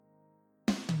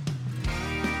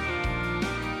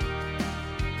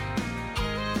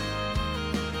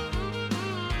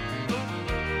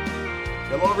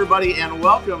Hello, everybody, and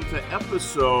welcome to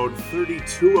episode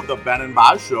 32 of the Ben and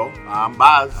Boz Show. I'm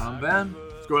Boz. I'm Ben.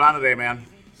 What's going on today, man?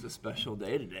 It's a special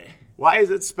day today. Why is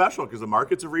it special? Because the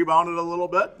markets have rebounded a little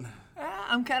bit?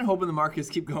 I'm kind of hoping the markets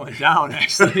keep going down,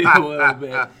 actually, a little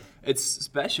bit. It's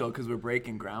special because we're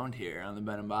breaking ground here on the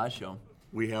Ben and Boz Show.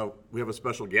 We have a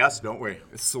special guest, don't we?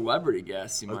 A celebrity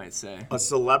guest, you might say. A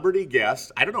celebrity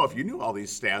guest. I don't know if you knew all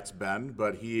these stats, Ben,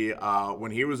 but he,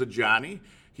 when he was a Johnny,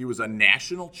 he was a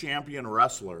national champion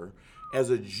wrestler. As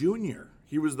a junior,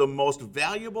 he was the most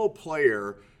valuable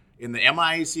player in the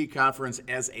MIAC conference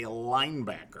as a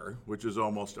linebacker, which is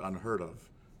almost unheard of.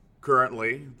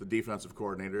 Currently, the defensive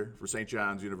coordinator for St.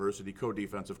 John's University,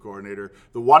 co-defensive coordinator,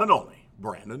 the one and only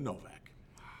Brandon Novak.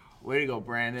 Way to go,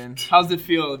 Brandon. How's it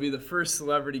feel to be the first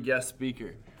celebrity guest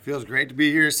speaker? Feels great to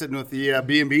be here sitting with the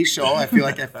B&B show. I feel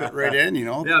like I fit right in, you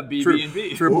know. Yeah,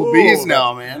 B&B. Triple B's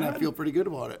now, man. I feel pretty good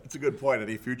about it. It's a good point.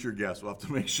 Any future guests will have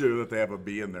to make sure that they have a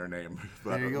B in their name.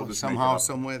 But There you go. we'll Somehow,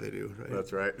 some way they do. Right?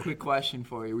 That's right. Quick question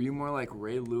for you. Were you more like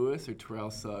Ray Lewis or Terrell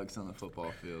Suggs on the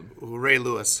football field? Ray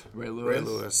Lewis. Ray Lewis? Ray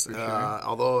Lewis. For sure.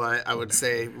 Although I would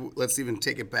say, let's even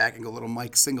take it back and go a little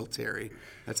Mike Singletary.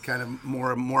 That's kind of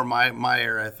more my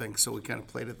era, I think. So we kind of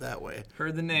played it that way.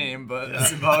 Heard the name, but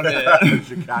that's about it.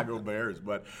 Chicago Bears.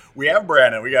 But we have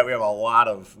Brandon. We have a lot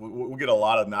of we get a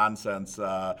lot of nonsense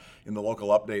in the local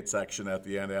update section at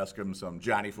the end. Ask him some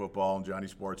Johnny football and Johnny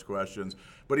sports questions.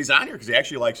 But he's on here because he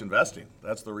actually likes investing.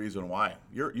 That's the reason why.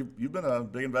 You've been a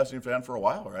big investing fan for a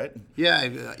while, right? Yeah,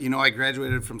 I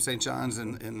graduated from St. John's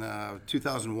in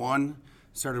 2001.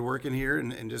 Started working here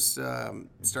and just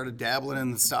started dabbling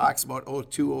in the stocks about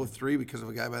 02, 03 because of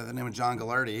a guy by the name of John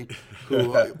Gallardi,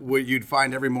 who you'd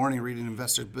find every morning reading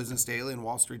Investor's Business Daily and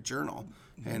Wall Street Journal.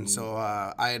 And so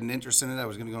I had an interest in it. I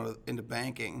was going to go into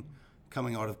banking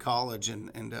coming out of college,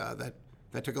 and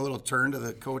that took a little turn to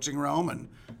the coaching realm. And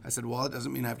I said, well, it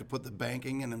doesn't mean I have to put the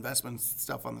banking and investment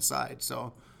stuff on the side.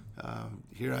 So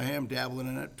here I am dabbling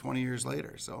in it 20 years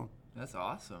later. So That's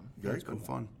awesome. it's been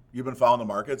fun. You've been following the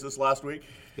markets this last week?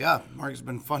 Yeah, market's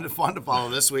been fun to follow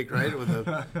this week, right? With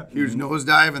a huge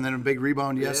nosedive and then a big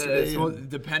rebound yesterday. Well,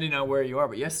 depending on where you are,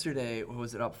 but yesterday, what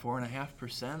was it, up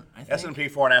 4.5%? I think. S&P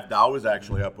 4.5 Dow was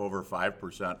actually up over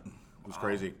 5%. It was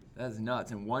crazy. That's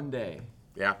nuts in one day.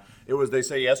 Yeah, it was. They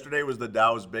say yesterday was the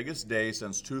Dow's biggest day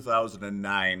since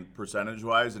 2009,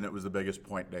 percentage-wise, and it was the biggest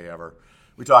point day ever.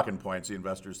 We talk in points. The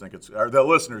investors think the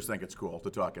listeners think it's cool to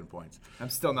talk in points. I'm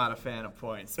still not a fan of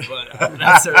points, but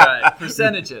that's all right.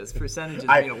 Percentages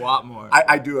mean a lot more.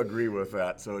 I do agree with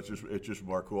that. So it's just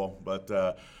more cool. But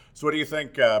so what do you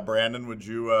think, Brandon? Would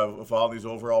you follow these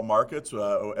overall markets?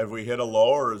 Have we hit a low,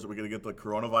 or is we going to get the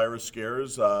coronavirus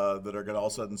scares that are going to all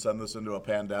of a sudden send us into a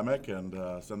pandemic and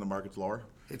send the markets lower?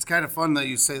 It's kind of fun that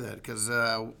you say that because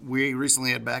we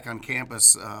recently had back on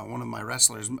campus one of my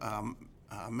wrestlers,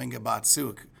 Minga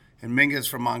Batsuk. And Minga's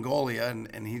from Mongolia,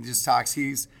 and he just talks.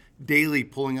 He's daily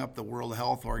pulling up the World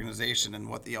Health Organization and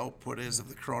what the output is of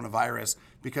the coronavirus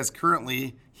because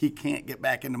currently he can't get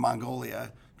back into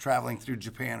Mongolia traveling through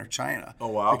Japan or China. Oh,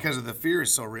 wow. Because of the fear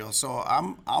is so real. So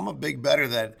I'm a big bettor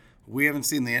that we haven't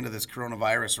seen the end of this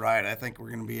coronavirus ride. I think we're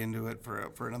going to be into it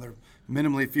for another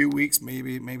minimally few weeks,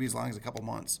 maybe as long as a couple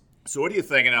months. So what do you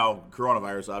think? Now,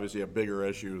 coronavirus obviously a bigger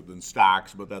issue than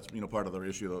stocks, but that's part of the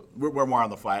issue. We're more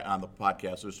on the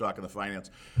podcast, so just talking the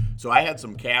finance. So I had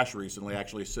some cash recently,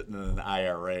 actually sitting in an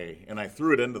IRA, and I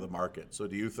threw it into the market. So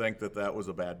do you think that was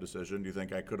a bad decision? Do you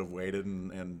think I could have waited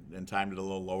and timed it a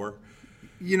little lower?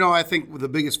 I think the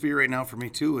biggest fear right now for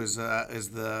me too is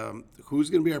the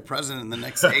who's going to be our president in the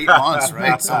next 8 months,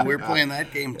 right? So we're playing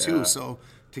that game too. Yeah. So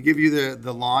to give you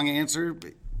the long answer.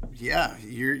 Yeah,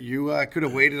 you could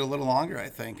have waited a little longer, I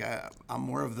think. I'm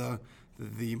more of the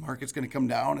market's going to come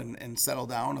down and settle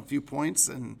down a few points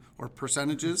or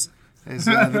percentages, as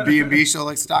the B&B show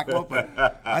likes to talk about.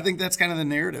 But I think that's kind of the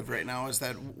narrative right now is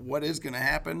that what is going to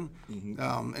happen.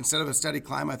 Mm-hmm. Instead of a steady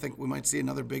climb, I think we might see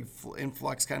another big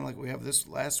influx kind of like we have this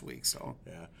last week. So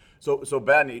yeah. So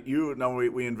Ben,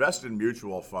 we invest in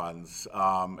mutual funds.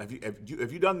 Have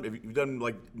you done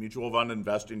like mutual fund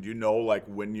investing? Do you know like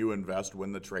when you invest,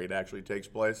 when the trade actually takes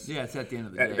place? Yeah, it's at the end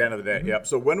of the day. At the end of the day, mm-hmm. Yep.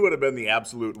 So when would have been the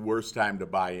absolute worst time to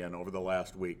buy in over the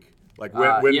last week? Like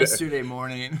when yesterday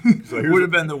morning would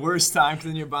have been the worst time because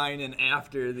then you're buying in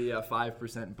after the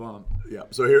 5% bump. Yeah.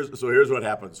 So here's what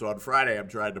happened. So on Friday, I'm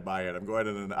trying to buy it. I'm going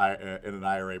in an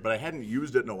IRA, but I hadn't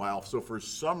used it in a while. So for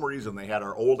some reason, they had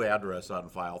our old address on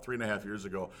file 3.5 years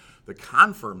ago. The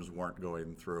confirms weren't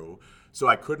going through, so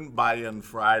I couldn't buy in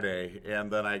Friday, and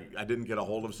then I didn't get a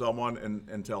hold of someone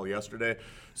until yesterday.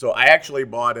 So I actually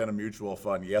bought in a mutual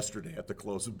fund yesterday at the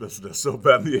close of business. So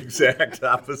been the exact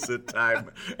opposite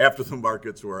time after the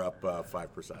markets were up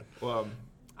 5%. Well,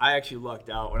 I actually lucked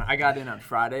out. When I got in on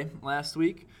Friday last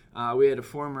week, we had a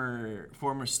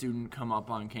former student come up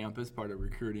on campus, part of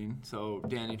recruiting. So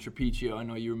Danny Trapiccio, I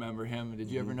know you remember him. Did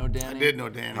you ever know Danny? I did know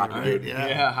Danny. Hockey dude.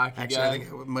 Yeah, hockey Actually, guy. I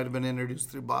think I might have been introduced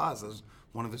through Boz as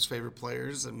one of his favorite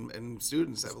players and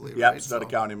students, I believe. Yep, right? Stud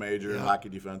County major and hockey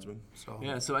defenseman. So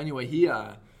Yeah, so anyway,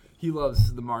 he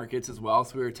loves the markets as well,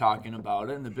 so we were talking about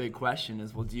it, and the big question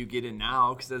is, well, do you get in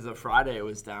now? Because as of Friday, it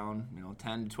was down,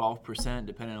 10 to 12%,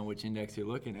 depending on which index you're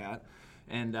looking at.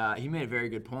 And he made a very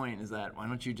good point, is that why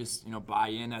don't you just, buy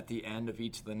in at the end of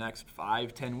each of the next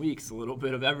 5-10 weeks, a little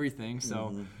bit of everything.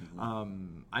 So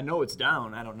I know it's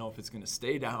down. I don't know if it's going to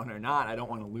stay down or not. I don't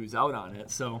want to lose out on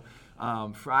it. So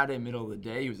Friday, middle of the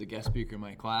day, he was a guest speaker in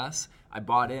my class. I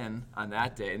bought in on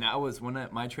that day, and that was when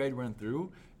my trade went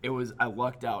through. I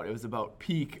lucked out. It was about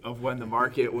peak of when the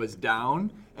market was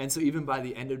down. And so even by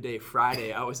the end of day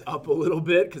Friday, I was up a little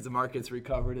bit because the markets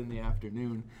recovered in the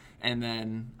afternoon. And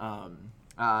then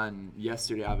on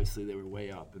yesterday, obviously, they were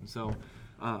way up. And so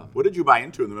What did you buy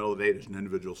into in the middle of the day? Just an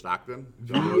individual stock then?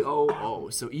 VOO,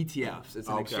 so ETFs. It's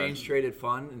an Okay. exchange-traded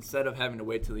fund. Instead of having to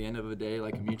wait till the end of the day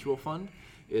like a mutual fund,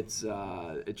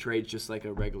 it trades just like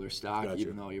a regular stock, Gotcha.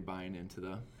 even though you're buying into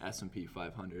the S&P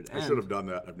 500. I should have done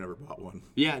that. I've never bought one.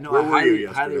 Yeah, no, Where I were you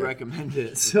highly yesterday? recommend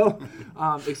it. So,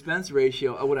 expense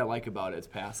ratio, what I like about it, it's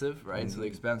passive, right? So the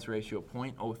expense ratio,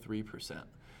 0.03%,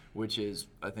 which is,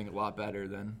 I think, a lot better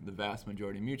than the vast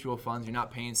majority of mutual funds. You're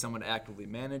not paying someone to actively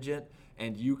manage it,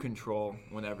 and you control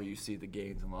whenever you see the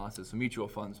gains and losses. So mutual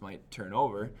funds might turn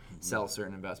over, sell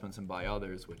certain investments, and buy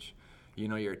others, which,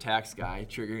 you're a tax guy,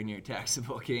 triggering your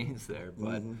taxable gains there.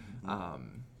 But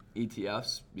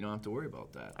ETFs, you don't have to worry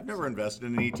about that. I've never invested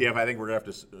in an ETF. I think we're going to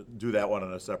have to do that one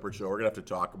on a separate show. We're going to have to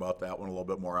talk about that one a little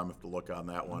bit more. I'm going to have to look on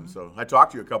that one. So I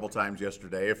talked to you a couple times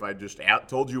yesterday. If I just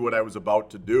told you what I was about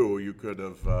to do, you could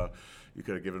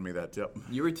have given me that tip.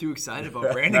 You were too excited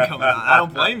about Brandon coming on. I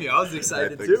don't blame you. I was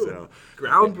excited think too. so.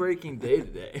 Groundbreaking day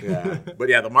today. Yeah, but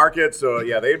yeah, the market. So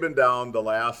yeah, they've been down the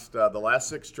last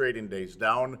 6 trading days.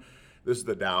 Down. This is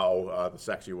the Dow, the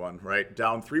sexy one, right?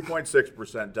 Down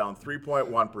 3.6%, down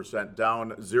 3.1%, down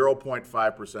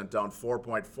 0.5%, down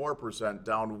 4.4%,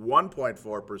 down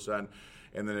 1.4%,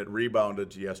 and then it rebounded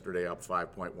to yesterday up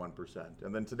 5.1%.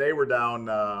 And then today we're down,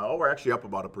 we're actually up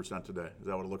about 1% today. Is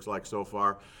that what it looks like so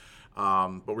far?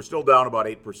 But we're still down about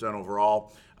 8%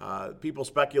 overall. People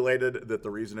speculated that the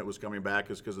reason it was coming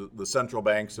back is because the central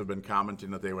banks have been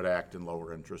commenting that they would act and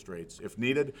lower interest rates if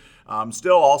needed.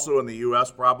 Still also in the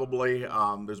U.S. probably,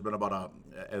 there's been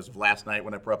as of last night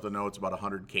when I put up the notes, about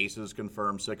 100 cases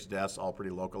confirmed, 6 deaths, all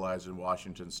pretty localized in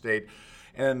Washington State.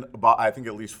 And I think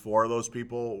at least 4 of those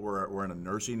people were in a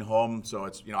nursing home. So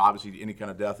it's, obviously any kind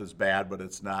of death is bad, but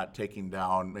it's not taking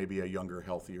down maybe a younger,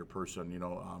 healthier person.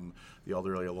 The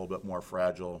elderly a little bit more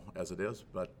fragile as it is,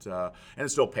 but and it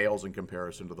still pales in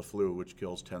comparison to the flu, which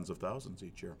kills tens of thousands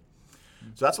each year.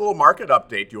 So that's a little market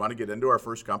update. Do you want to get into our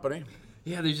first company?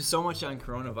 Yeah, there's just so much on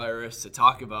coronavirus to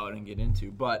talk about and get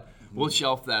into, but we'll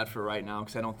shelf that for right now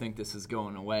because I don't think this is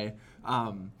going away.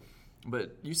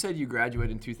 But you said you graduated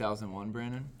in 2001,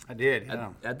 Brandon? I did, yeah.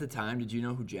 At the time, did you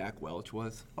know who Jack Welch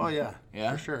was? Oh, yeah.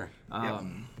 Yeah? For sure.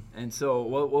 And so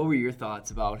what were your thoughts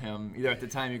about him, either at the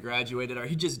time you graduated or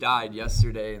he just died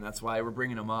yesterday, and that's why we're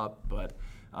bringing him up. But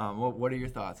what are your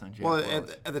thoughts on Jack Well,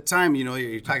 Welch? at the time,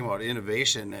 you're talking about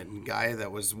innovation and a guy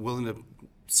that was willing to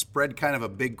spread kind of a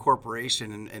big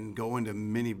corporation and go into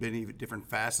many different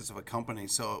facets of a company.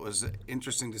 So it was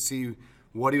interesting to see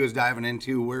what he was diving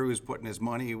into, where he was putting his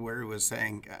money, where he was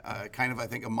saying kind of, I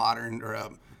think, a modern or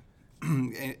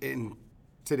in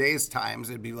today's times,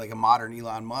 it'd be like a modern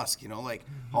Elon Musk, like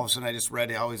all of a sudden I just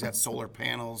read how he's got solar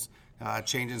panels,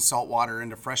 changing salt water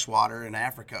into fresh water in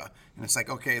Africa. And it's like,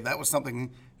 okay, that was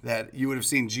something that you would have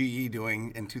seen GE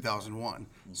doing in 2001.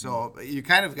 So you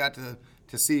kind of got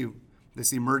to see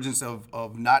this emergence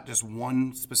of not just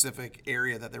one specific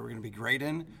area that they were going to be great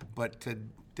in, but to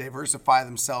diversify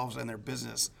themselves and their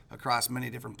business across many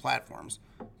different platforms.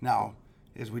 Now,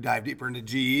 as we dive deeper into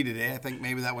GE today, I think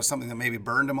maybe that was something that maybe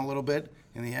burned him a little bit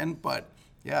in the end. But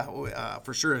yeah,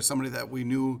 for sure, as somebody that we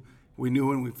knew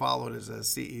and we followed as a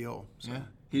CEO. So. Yeah,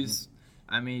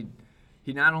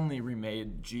 he not only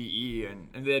remade GE,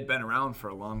 and they had been around for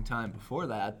a long time before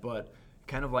that, but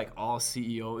kind of like all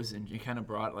CEOs, and you kind of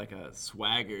brought like a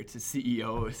swagger to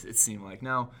CEOs, it seemed like.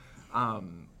 Now,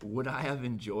 would I have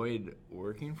enjoyed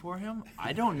working for him?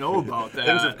 I don't know about that.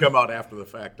 Things have come out after the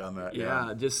fact on that.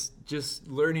 Yeah, just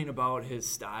learning about his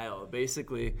style.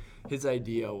 Basically, his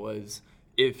idea was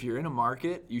if you're in a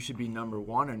market, you should be number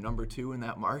 1 or number 2 in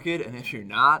that market, and if you're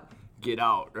not, get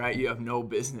out, right? You have no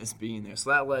business being there.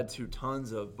 So that led to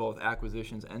tons of both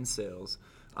acquisitions and sales.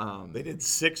 They did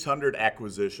 600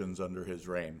 acquisitions under his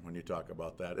reign. When you talk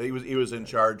about that, he was in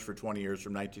charge for 20 years,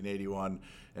 from 1981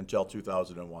 until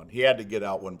 2001. He had to get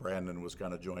out when Brandon was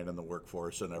kind of joining the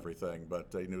workforce and everything,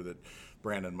 but they knew that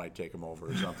Brandon might take him over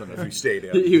or something if he stayed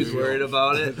in. He was worried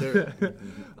about it.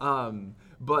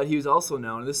 But he was also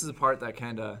known, and this is a part that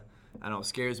kind of, I don't know,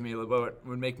 scares me, but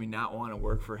would make me not want to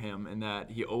work for him, in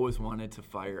that he always wanted to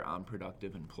fire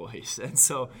unproductive employees. And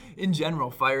so, in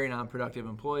general, firing unproductive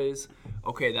employees,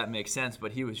 okay, that makes sense,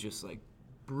 but he was just like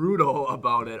brutal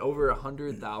about it. Over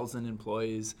 100,000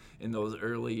 employees in those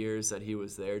early years that he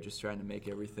was there, just trying to make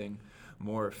everything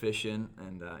more efficient,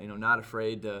 and not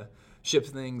afraid to ship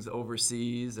things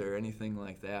overseas or anything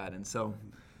like that. And so,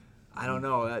 I don't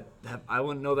know. That I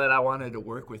wouldn't know that I wanted to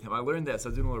work with him. I learned that. So I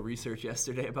was doing a little research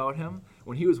yesterday about him.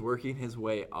 When he was working his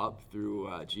way up through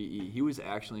GE, he was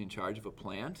actually in charge of a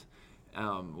plant.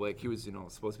 Like he was,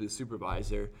 supposed to be the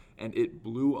supervisor, and it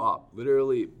blew up.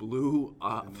 Literally blew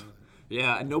up.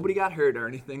 Yeah, and nobody got hurt or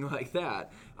anything like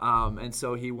that. And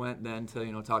so he went then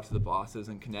to talk to the bosses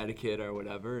in Connecticut or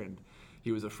whatever, and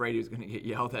he was afraid he was going to get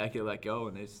yelled at, get let go,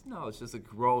 and it's just a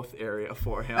growth area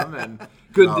for him, and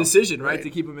good decision, right, to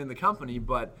keep him in the company.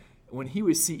 But when he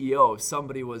was CEO,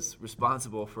 somebody was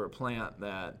responsible for a plant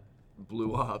that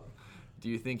blew up. Do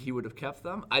you think he would have kept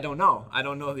them? I don't know. I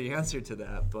don't know the answer to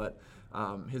that, but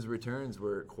his returns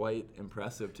were quite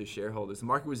impressive to shareholders. The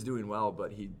market was doing well,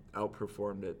 but he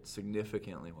outperformed it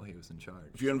significantly while he was in charge.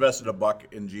 If you invested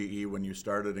 $1 in GE when you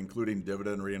started, including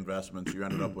dividend reinvestments, you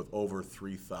ended up with over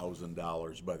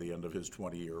 $3,000 by the end of his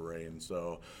 20-year reign.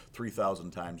 So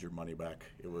 3,000 times your money back.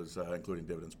 It was including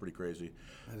dividends. Pretty crazy.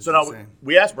 So now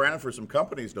we asked Brandon for some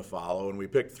companies to follow, and we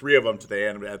picked 3 of them today.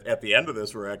 And at the end of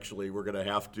this, we're going to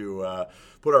have to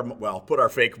put our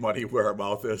fake money where our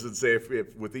mouth is, and say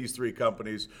if with these 3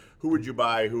 companies, who would you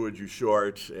buy, who would you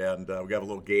short? And we have a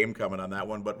little game coming on that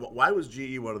one. But why was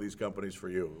GE one of these companies for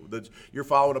you? You're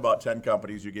following about 10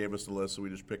 companies. You gave us the list, so we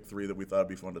just picked 3 that we thought would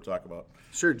be fun to talk about.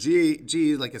 Sure.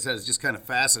 GE, like I said, is just kind of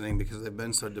fascinating because they've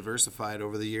been so diversified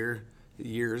over the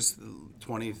years,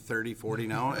 20, 30, 40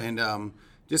 now. And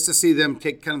just to see them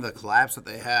take kind of the collapse that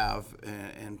they have,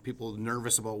 and people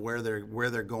nervous about where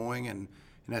they're going. And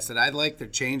I said, I like their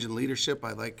change in leadership.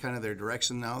 I like kind of their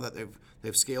direction now that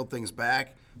they've scaled things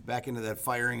back into that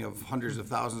firing of hundreds of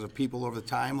thousands of people over the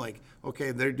time. Like,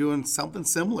 okay, they're doing something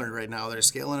similar right now. They're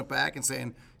scaling it back and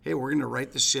saying, hey, we're going to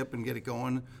right the ship and get it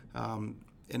going. And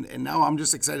now I'm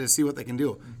just excited to see what they can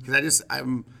do, because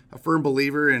I'm a firm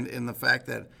believer in the fact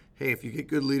that, hey, if you get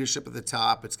good leadership at the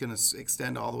top, it's going to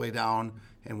extend all the way down.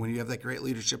 And when you have that great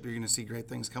leadership, you're going to see great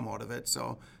things come out of it.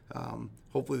 So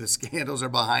hopefully the scandals are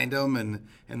behind them and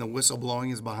the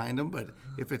whistleblowing is behind them. But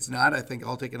if it's not, I think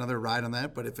I'll take another ride on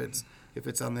that. But if it's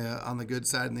on the good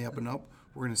side and the up and up,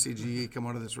 we're going to see GE come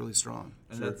out of this really strong.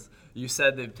 And you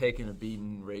said they've taken a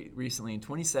beating rate recently. In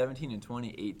 2017 and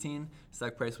 2018,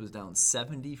 stock price was down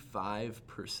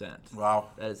 75%. Wow.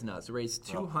 That is nuts. It raised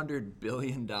 $200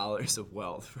 billion of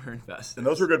wealth for investors. And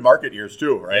those were good market years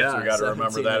too, right? Yeah, so you got to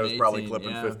remember that it was probably 18,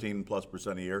 clipping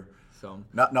 15+% a year. So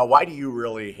Now, why do you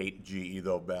really hate GE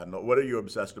though, Ben? What are you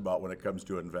obsessed about when it comes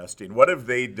to investing? What have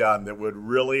they done that would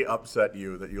really upset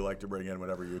you that you like to bring in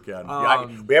whenever you can?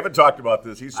 We haven't talked about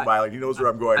this. He's smiling. He knows where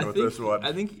I'm going with this one.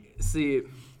 I think,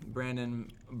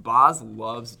 Brandon, Boz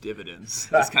loves dividends.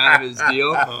 That's kind of his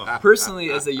deal. Personally,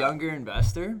 as a younger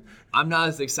investor, I'm not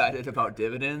as excited about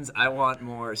dividends. I want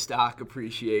more stock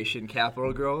appreciation,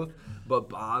 capital growth, but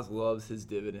Boz loves his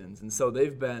dividends. And so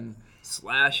they've been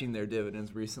slashing their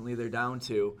dividends recently. They're down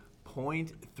to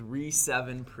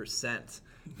 0.37%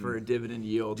 for a dividend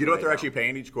yield. Do you know what they're actually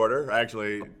paying each quarter?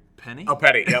 Penny? A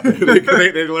penny, yep.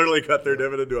 they literally cut their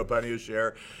dividend to a penny a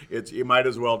share. You might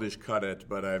as well just cut it,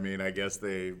 but I guess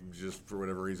they just, for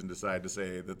whatever reason, decide to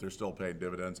say that they're still paying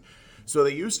dividends. So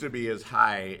they used to be as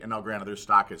high, and now granted their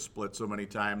stock is split so many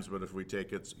times, but if we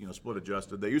take it, split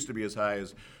adjusted, they used to be as high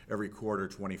as every quarter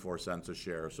 24 cents a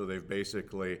share. So they've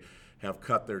basically have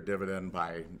cut their dividend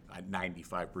by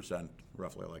 95%,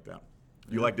 roughly like that.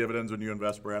 You like dividends when you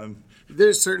invest, Brandon?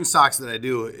 There's certain stocks that I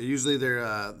do. Usually they're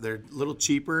a little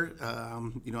cheaper.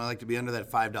 I like to be under that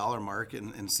 $5 mark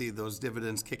and see those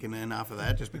dividends kicking in off of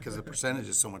that, just because the percentage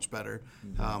is so much better.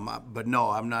 But no,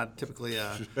 I'm not typically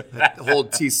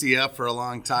hold TCF for a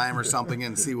long time or something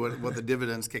and see what the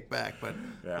dividends kick back. But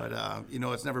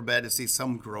it's never bad to see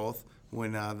some growth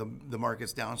when the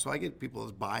market's down. So I get people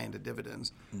to buy into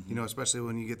dividends, especially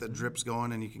when you get the drips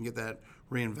going and you can get that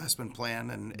reinvestment plan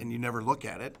and you never look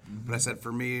at it. But I said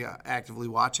for me, actively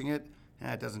watching it,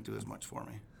 it doesn't do as much for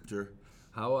me. Sure.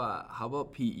 How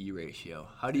about PE ratio?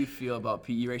 How do you feel about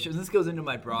PE ratios? This goes into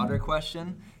my broader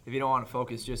question. If you don't want to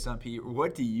focus just on PE,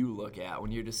 what do you look at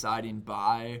when you're deciding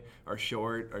buy or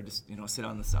short or just sit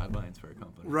on the sidelines for a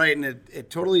company? Right, and it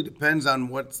totally depends on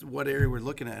what area we're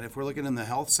looking at. If we're looking in the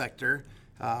health sector,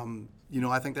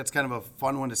 I think that's kind of a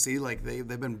fun one to see. Like they've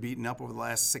been beaten up over the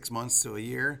last 6 months to a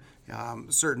year.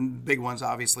 Certain big ones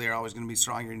obviously are always going to be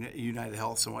stronger, United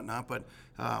Health and whatnot, but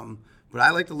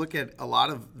I like to look at a lot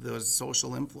of those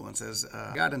social influences.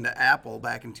 I got into Apple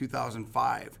back in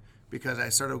 2005 because I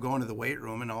started going to the weight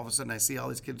room, and all of a sudden I see all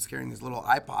these kids carrying these little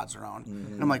iPods around.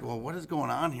 Mm-hmm. And I'm like, well, what is going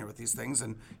on here with these things?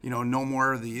 And, no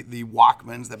more of the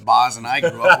Walkmans that Boz and I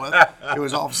grew up with. It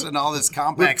was all of a sudden all this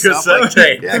compact stuff. Cassette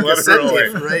tape, cassette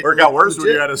tape, right? Or it got worse when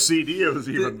you had a CD. It was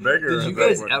even bigger. Did you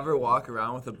guys ever walk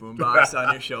around with a boombox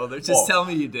on your shoulder? Just tell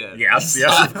me you did. Yes,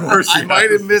 of course. I might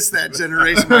have missed that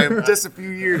generation by just a few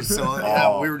years.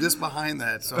 So we were just behind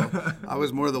that. So I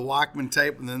was more the Walkman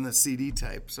type and then the CD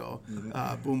type. So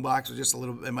boombox was just a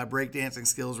little bit, and my breakdancing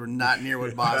skills were not near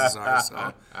what Boz's are.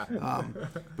 So,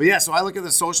 so I look at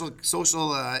the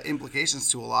social implications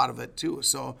to a lot of it too.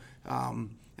 So,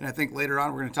 and I think later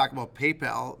on we're going to talk about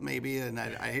PayPal maybe, and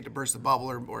I hate to burst the bubble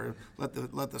or let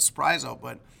the surprise out,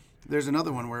 but there's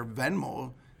another one where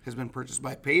Venmo has been purchased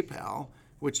by PayPal,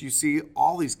 which you see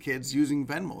all these kids using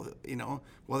Venmo,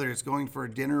 whether it's going for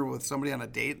a dinner with somebody on a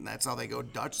date, and that's how they go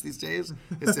Dutch these days,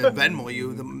 is to Venmo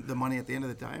you the money at the end of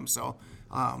the time. So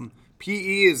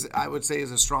PE I would say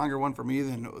is a stronger one for me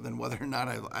than whether or not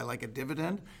I like a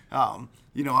dividend. I'm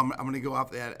going to go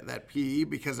off that PE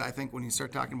because I think when you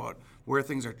start talking about where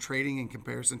things are trading in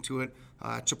comparison to it,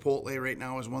 Chipotle right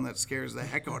now is one that scares the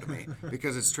heck out of me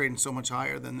because it's trading so much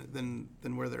higher than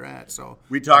where they're at. So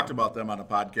we talked about them on a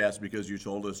podcast because you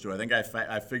told us to. I think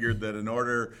I figured that in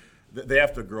order they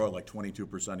have to grow at like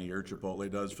 22% a year,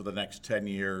 Chipotle does, for the next 10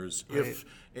 years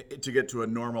to get to a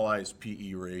normalized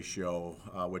PE ratio,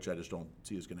 which I just don't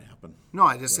see is going to happen. No,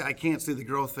 I can't see the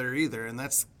growth there either, and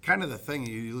that's kind of the thing.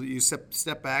 You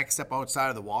step back, step outside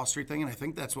of the Wall Street thing, and I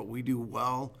think that's what we do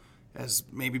well as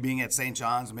maybe being at St.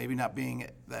 John's, maybe not being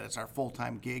that it's our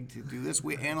full-time gig to do this.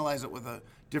 We analyze it with a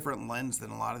different lens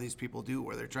than a lot of these people do,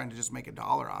 where they're trying to just make $1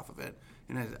 off of it.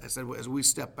 And as I said, as we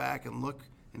step back and look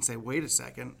and say, wait a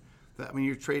second,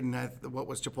 you're trading at what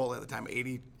was Chipotle at the time,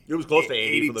 80. It was close to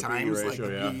 80 for the times, PE ratio,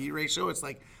 like the PE ratio. It's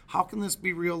like, how can this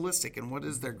be realistic? And what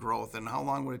is their growth? And how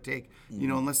long would it take?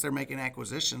 Unless they're making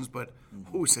acquisitions, but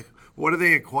what do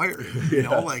they acquire?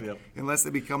 Unless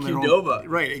they become their Qdoba. own.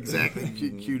 Right, exactly.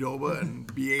 Qdoba and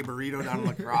BA Burrito down in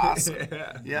La Crosse.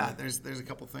 There's a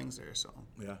couple things there. So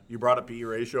you brought a PE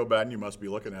ratio, Ben. You must be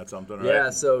looking at something, right? Yeah.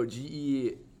 So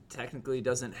GE technically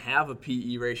doesn't have a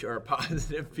PE ratio or a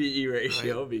positive PE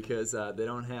ratio because they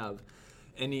don't have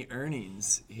any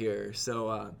earnings here.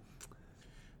 So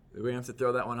we're going to have to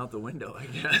throw that one out the window, I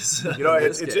guess.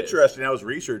 It's interesting. I was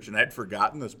researching. I'd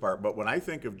forgotten this part. But when I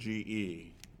think of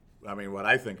GE, what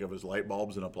I think of is light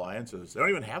bulbs and appliances. They don't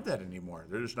even have that anymore.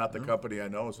 They're just not the company I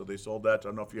know. So they sold that. I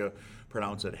don't know if you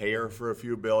pronounce it Haier for a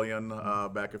few billion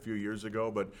back a few years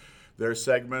ago. But their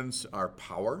segments are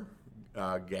power.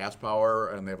 Gas power,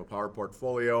 and they have a power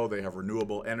portfolio. They have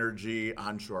renewable energy,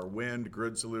 onshore wind,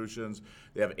 grid solutions.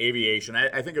 They have aviation.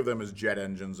 I think of them as jet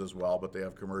engines as well, but they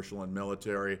have commercial and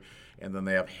military. And then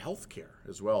they have healthcare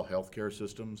as well, healthcare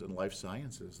systems and life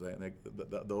sciences.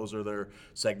 Those are their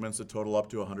segments that total up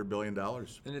to $100 billion.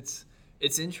 And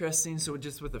it's interesting. So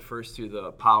just with the first two,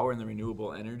 the power and the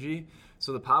renewable energy.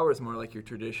 So the power is more like your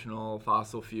traditional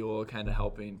fossil fuel, kind of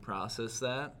helping process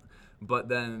that. But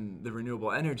then the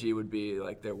renewable energy would be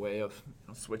like their way of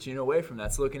switching away from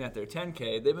that. So looking at their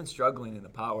 10K, they've been struggling in the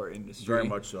power industry. Very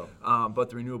much so.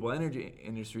 But the renewable energy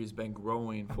industry has been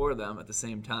growing for them. At the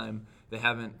same time, they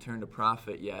haven't turned a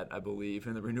profit yet, I believe,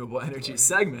 in the renewable energy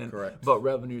segment. Correct. But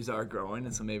revenues are growing,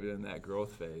 and so maybe they're in that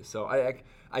growth phase. So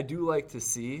I do like to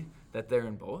see that they're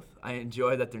in both. I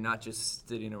enjoy that they're not just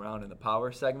sitting around in the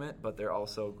power segment, but they're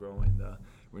also growing the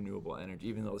renewable energy,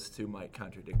 even though those two might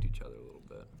contradict each other a little bit.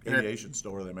 But Aviation's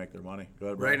still where they make their money. Go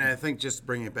ahead, Right, Brad. and I think just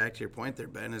bringing it back to your point there,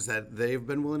 Ben, is that they've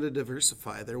been willing to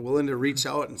diversify. They're willing to reach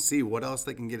out and see what else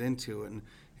they can get into, and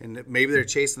maybe they're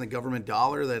chasing the government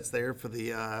dollar that's there for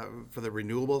the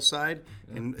renewable side,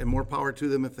 and more power to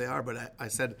them if they are. But I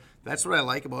said that's what I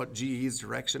like about GE's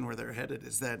direction where they're headed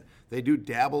is that they do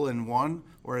dabble in one,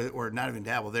 or not even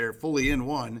dabble, they're fully in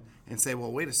one, and say,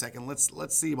 well, wait a second,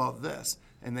 let's see about this.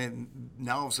 And then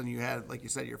now all of a sudden you had, like you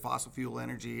said, your fossil fuel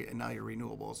energy and now your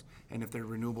renewables. And if they're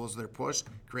renewables, they're pushed,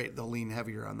 they'll lean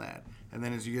heavier on that. And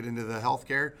then as you get into the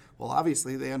healthcare, well,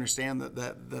 obviously they understand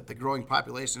that the growing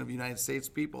population of United States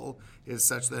people is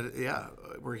such that, yeah,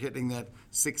 we're hitting that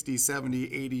 60, 70,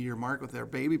 80-year mark with our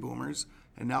baby boomers.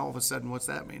 And now all of a sudden, what's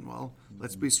that mean? Well,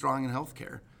 let's be strong in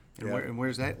healthcare. And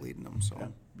where's that leading them?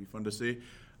 So. Be fun to see.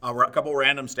 A couple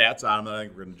random stats on them. I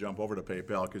think we're going to jump over to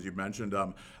PayPal because you mentioned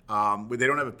them. They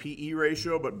don't have a PE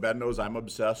ratio, but Ben knows I'm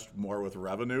obsessed more with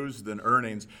revenues than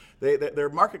earnings. Their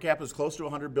market cap is close to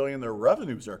 $100 billion. Their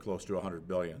revenues are close to $100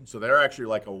 billion. So they're actually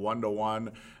like a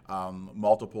 1-to-1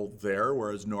 multiple there,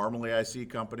 whereas normally I see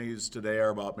companies today are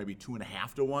about maybe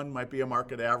 2.5-to-1 might be a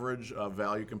market average of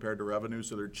value compared to revenue.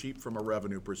 So they're cheap from a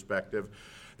revenue perspective.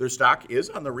 Their stock is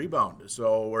on the rebound.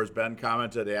 So whereas Ben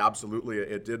commented, absolutely,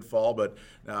 it did fall, but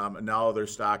now their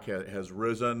stock has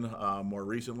risen more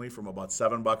recently from about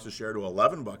 $7 a share to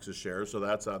 $11 a share. So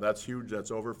that's huge. That's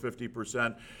over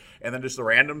 50%. And then just the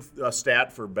random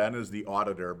stat for Ben is the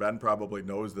auditor. Ben probably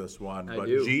knows this one, but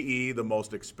do. GE, the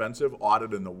most expensive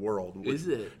audit in the world. Is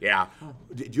it? Yeah.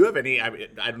 Do you have any? I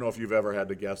don't know if you've ever had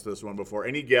to guess this one before.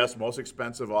 Any guess? Most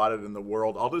expensive audit in the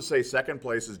world? I'll just say second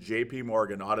place is J.P.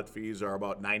 Morgan. Audit fees are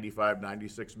about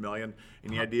 $96 million.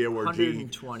 Any idea where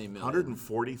GE? $120 million.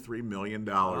 $143 million.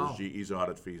 Wow. GE's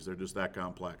audit fees. They're just that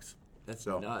complex. That's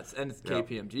nuts. And it's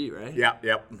KPMG, right?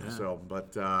 Yep. So,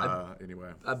 but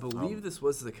anyway. I believe this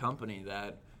was the company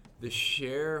that the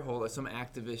some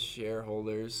activist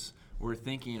shareholders were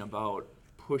thinking about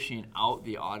pushing out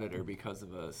the auditor because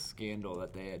of a scandal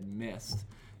that they had missed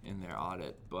in their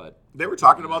audit. But they were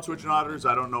talking about switching auditors.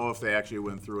 I don't know if they actually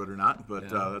went through it or not, but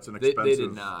that's an expensive. They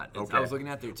did not. Okay. I was looking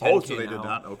at their 10K. Oh, so they did now.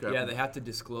 not. Okay. Yeah, they have to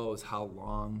disclose how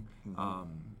long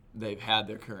they've had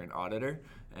their current auditor,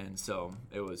 and so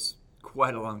it was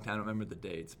quite a long time. I don't remember the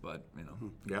dates, but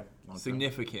Yeah. Long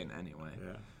significant anyway.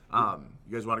 Yeah.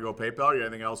 You guys want to go PayPal? You got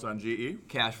anything else on GE?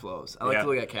 Cash flows. I like to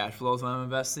look at cash flows when I'm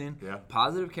investing. Yeah.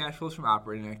 Positive cash flows from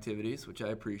operating activities, which I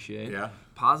appreciate. Yeah.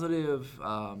 Positive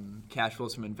cash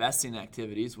flows from investing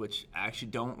activities, which I actually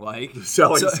don't like.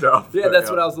 Selling stuff. Yeah, that's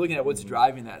what I was looking at. What's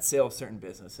driving that? Sale of certain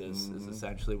businesses is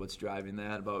essentially what's driving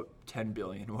that, about $10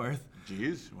 billion worth.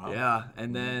 Jeez. Wow. Yeah,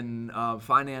 and then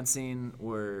financing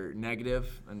were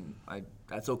negative, and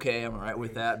that's okay. I'm all right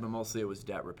with that, but mostly it was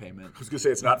debt repayment. I was going to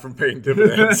say it's not from paying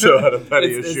dividends, so at a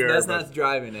penny a share. That's not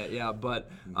driving it, yeah,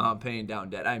 but paying down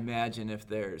debt. I imagine if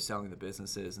they're selling the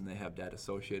businesses and they have debt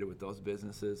associated with those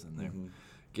businesses and they're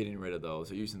getting rid of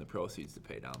those or using the proceeds to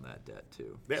pay down that debt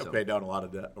too. They have paid down a lot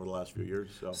of debt over the last few years.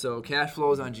 So cash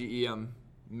flows on GE,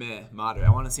 moderate.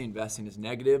 I want to see investing as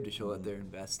negative to show that they're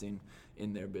investing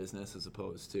in their business as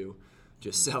opposed to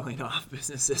just selling off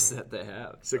businesses that they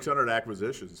have. 600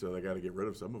 acquisitions, so they got to get rid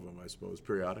of some of them, I suppose,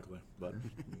 periodically. But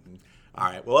all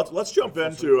right, well, let's jump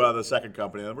into the second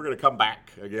company, and we're going to come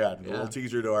back again. A little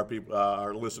teaser to our people,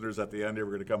 our listeners at the end here.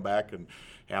 We're going to come back and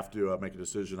have to make a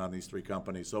decision on these three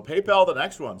companies. So PayPal, the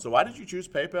next one. So why did you choose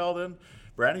PayPal then?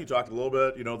 Brandon, you talked a little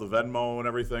bit, the Venmo and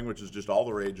everything, which is just all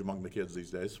the rage among the kids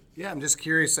these days. Yeah, I'm just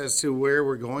curious as to where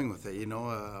we're going with it.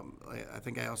 I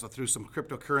think I also threw some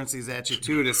cryptocurrencies at you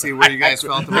too to see where you guys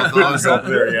felt about those. Up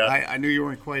there, yeah. I knew you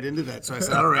weren't quite into that, so I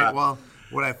said, all right. Well,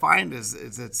 what I find is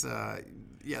it's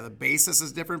the basis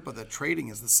is different, but the trading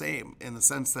is the same in the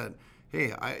sense that,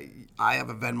 hey, I have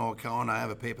a Venmo account, I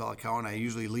have a PayPal account. I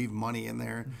usually leave money in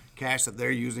there, cash that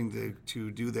they're using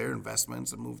to do their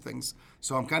investments and move things.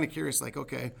 So I'm kind of curious, like,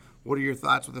 okay, what are your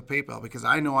thoughts with the PayPal? Because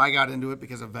I know I got into it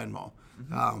because of Venmo.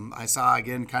 I saw,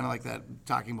 again, kind of like that,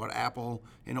 talking about Apple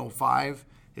in 2005.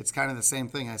 It's kind of the same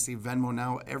thing. I see Venmo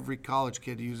now. Every college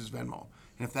kid uses Venmo.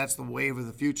 And if that's the wave of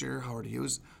the future, Howard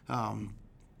Hughes,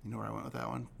 you know where I went with that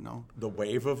one? No? The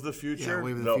wave of the future? Yeah,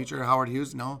 wave of the future. Howard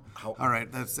Hughes? No? All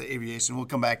right, that's the aviation. We'll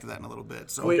come back to that in a little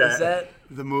bit. So, Wait, is that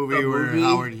the movie where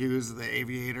Howard Hughes, the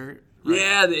aviator, right?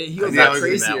 Yeah, he goes Yeah, that I was in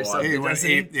crazy that or one. something. He went,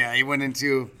 doesn't he? he went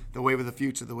into the wave of the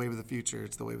future, the wave of the future.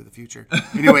 It's the wave of the future.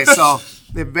 Anyway, so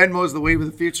the Venmo's the wave of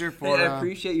the future for. Hey, I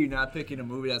appreciate you not picking a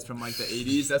movie that's from like the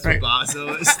 80s. That's Right. what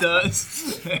Bozo does.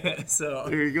 So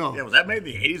there you go. Yeah, was that made in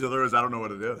the 80s? Otherwise, I don't know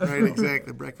what it is. Right,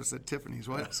 exactly. Breakfast at Tiffany's.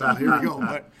 What? So here we go.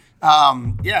 But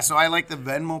yeah, so I like the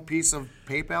Venmo piece of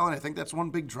PayPal, and I think that's one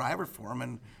big driver for them.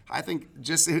 And I think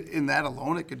just in that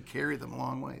alone, it could carry them a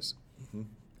long ways.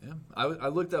 yeah, I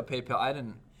looked up PayPal. I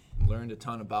didn't learn a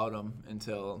ton about them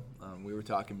until we were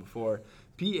talking before.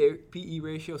 PE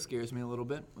ratio scares me a little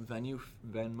bit. With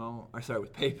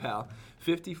with PayPal,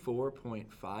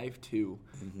 54.52.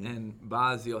 And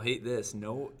Boz, you'll hate this.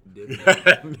 No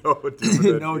dividend. No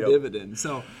dividend. No Yep. dividend.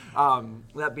 So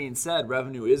that being said,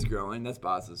 revenue is growing. That's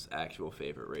Boz's actual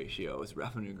favorite ratio is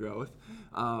revenue growth.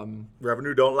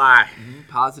 Revenue don't lie.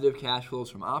 Positive cash flows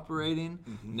from operating,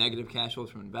 negative cash flows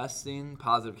from investing,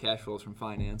 positive cash flows from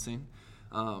financing.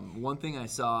 One thing I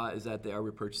saw is that they are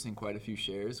repurchasing quite a few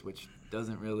shares, which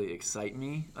doesn't really excite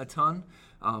me a ton.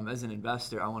 As an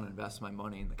investor, I want to invest my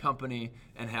money in the company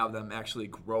and have them actually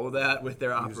grow that with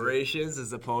their operations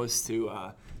as opposed to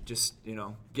just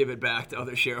give it back to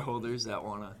other shareholders that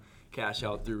want to cash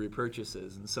out through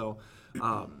repurchases. And so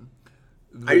I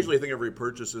usually think of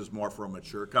repurchases more for a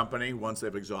mature company. Once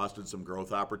they've exhausted some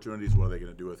growth opportunities, what are they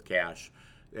going to do with cash?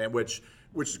 And which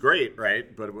is great,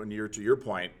 right? But when you're, to your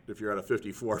point, if you're at a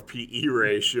 54 PE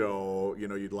ratio,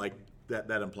 you'd like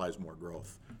that implies more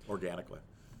growth organically.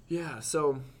 Yeah,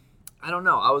 so I don't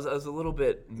know. I was a little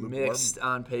bit mixed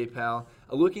on PayPal.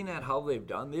 Looking at how they've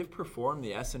done, they've performed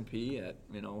the S&P at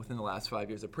within the last 5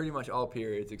 years at pretty much all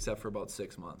periods except for about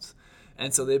 6 months,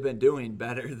 and so they've been doing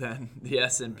better than the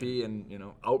S&P and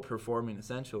outperforming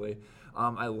essentially.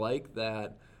 I like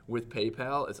that. With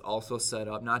PayPal, it's also set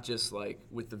up not just like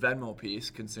with the Venmo piece,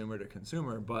 consumer to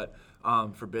consumer, but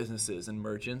for businesses and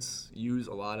merchants use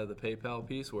a lot of the PayPal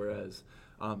piece, whereas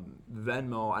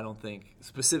Venmo, I don't think,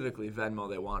 specifically Venmo,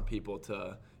 they want people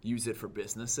to use it for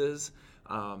businesses,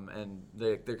 and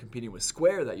they're competing with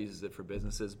Square that uses it for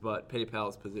businesses, but PayPal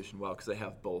is positioned well because they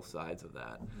have both sides of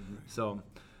that. So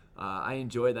I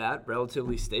enjoy that,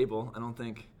 relatively stable. I don't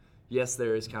think, yes,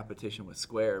 there is competition with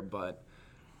Square, but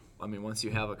I mean, once you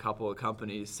have a couple of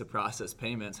companies to process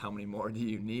payments, how many more do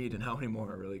you need, and how many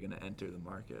more are really going to enter the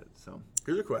market? So,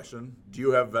 Here's a question: do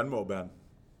you have Venmo, Ben?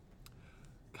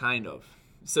 kind of.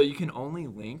 So you can only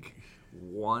link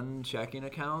one checking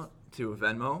account to a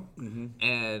Venmo,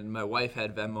 and my wife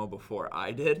had Venmo before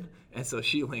I did, and so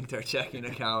she linked our checking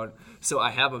account. So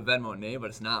I have a Venmo name, but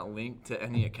it's not linked to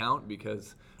any account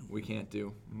because we can't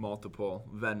do multiple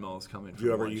Venmos coming from Do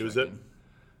you ever one use checking.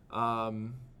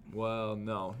 it? Well,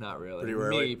 no, not really. Pretty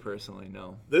rarely? Me personally,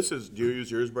 no. Do you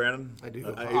use yours, Brandon? I do,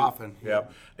 use- often. Yeah,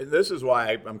 and this is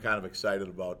why I'm kind of excited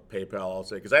about PayPal. I'll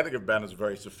say because I think of Ben as a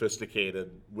very sophisticated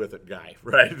with it guy,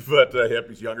 right? But hip,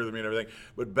 he's younger than me and everything.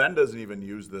 But Ben doesn't even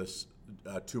use this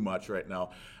too much right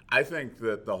now. I think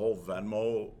that the whole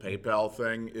Venmo PayPal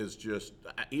thing is just,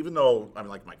 even though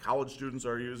like my college students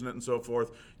are using it and so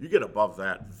forth, you get above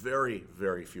that, very,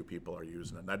 very few people are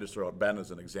using it. And I just throw out Ben as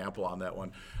an example on that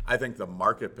one. I think the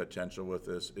market potential with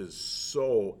this is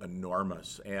so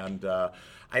enormous, and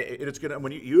it's gonna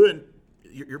when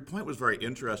your point was very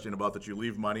interesting about that you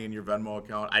leave money in your Venmo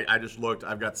account. I just looked.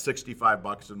 I've got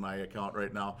 $65 in my account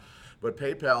right now. But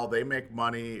PayPal, they make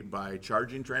money by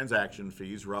charging transaction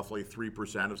fees, roughly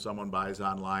 3% if someone buys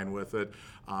online with it.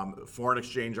 Foreign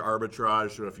exchange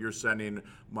arbitrage, so if you're sending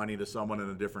money to someone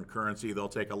in a different currency, they'll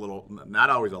take a little,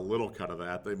 not always a little cut of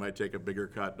that. They might take a bigger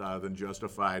cut than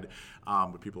justified,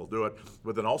 but people do it.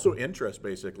 But then also interest,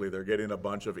 basically. They're getting a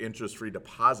bunch of interest-free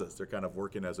deposits. They're kind of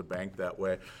working as a bank that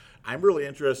way. I'm really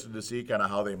interested to see kind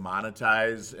of how they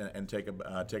monetize and take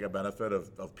a benefit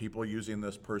of people using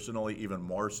this personally, even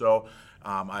more so.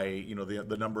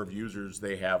 The number of users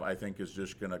they have, I think, is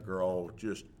just going to grow,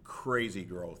 just crazy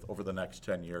growth over the next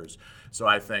 10 years. So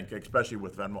I think, especially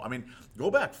with Venmo, I mean, go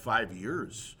back 5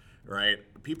 years, right?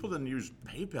 People didn't use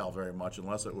PayPal very much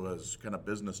unless it was kind of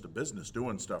business to business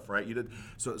doing stuff, right?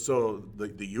 So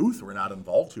the youth were not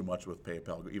involved too much with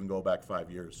PayPal, even go back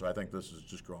 5 years. So I think this is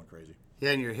just growing crazy. Yeah,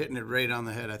 and you're hitting it right on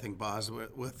the head, I think, Boz.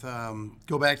 With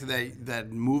go back to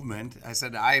that movement. I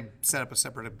said I set up a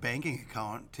separate banking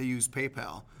account to use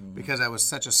PayPal because I was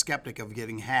such a skeptic of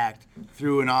getting hacked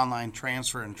through an online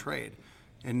transfer and trade.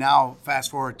 And now, fast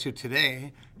forward to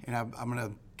today, and I'm going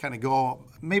to kind of go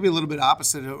maybe a little bit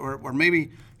opposite, or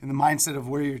maybe in the mindset of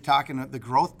where you're talking the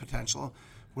growth potential.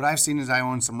 what I've seen is I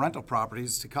own some rental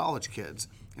properties to college kids.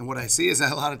 And what I see is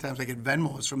that a lot of times I get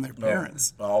Venmos from their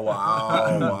parents. Oh,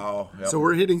 wow. Wow. Yep. So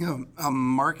we're hitting a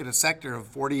market, a sector of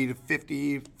 40 to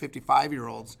 50,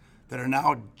 55-year-olds that are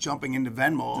now jumping into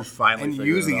Venmo Just finally and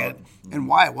figuring using it it. out. And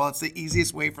why? Well, it's the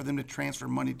easiest way for them to transfer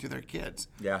money to their kids.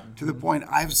 Yeah. To the point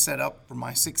I've set up for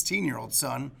my 16-year-old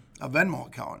son a Venmo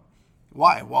account.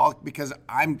 Why? Well, because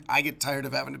I get tired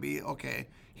of having to be, okay,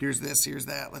 here's this, here's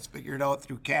that. Let's figure it out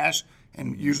through cash.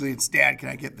 And usually it's, Dad, can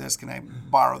I get this? Can I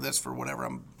borrow this for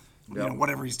whatever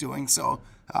whatever he's doing? So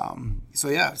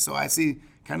I see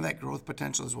kind of that growth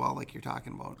potential as well, like you're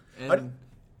talking about. And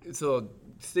so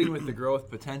sticking with the growth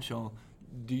potential,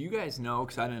 do you guys know,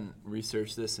 because I didn't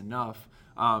research this enough,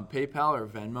 PayPal or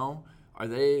Venmo, are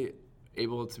they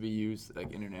able to be used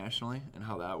like internationally, and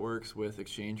how that works with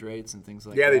exchange rates and things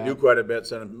like that? Yeah, they do quite a bit,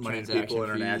 sending money to people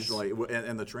Transaction internationally.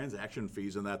 And the transaction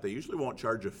fees in that, they usually won't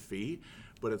charge a fee,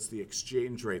 but it's the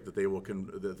exchange rate that they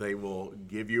will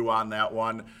give you on that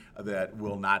one that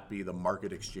will not be the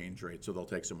market exchange rate. So they'll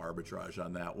take some arbitrage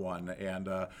on that one. And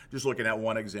just looking at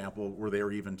one example where they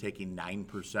were even taking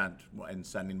 9% and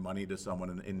sending money to someone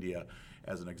in India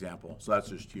as an example. So that's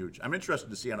just huge. I'm interested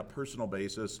to see on a personal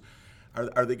basis,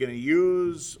 are they going to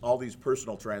use all these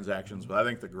personal transactions? But I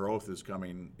think the growth is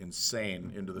coming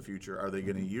insane into the future. Are they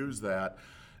going to use that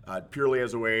purely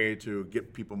as a way to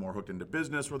get people more hooked into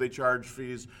business where they charge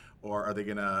fees? Or are they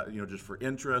going to, just for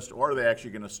interest? Or are they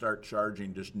actually going to start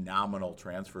charging just nominal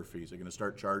transfer fees? They're going to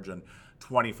start charging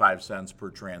 25 cents per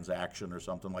transaction or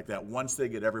something like that once they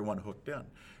get everyone hooked in,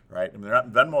 right? I mean,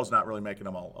 Venmo's not really making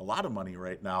them a lot of money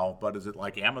right now, but is it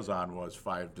like Amazon was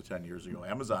 5 to 10 years ago?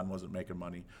 Amazon wasn't making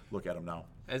money. Look at them now.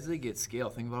 As they get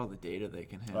scale, think about all the data they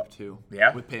can have too.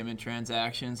 Yeah. With payment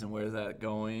transactions and where's that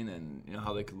going, and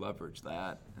how they could leverage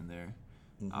that in their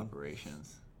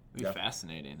operations. It'd be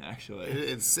fascinating, actually.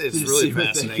 It's To really see what they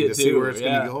fascinating to could see do, where it's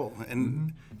yeah. going to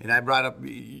go. And I brought up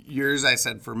yours. I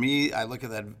said for me, I look at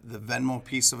the Venmo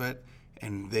piece of it,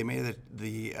 and they made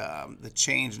the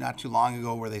change not too long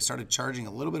ago where they started charging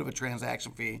a little bit of a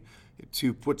transaction fee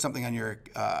to put something on your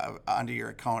onto your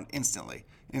account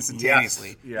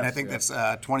instantaneously. Yes, and I think yes.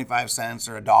 that's 25 cents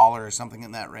or $1 or something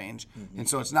in that range. And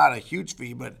so it's not a huge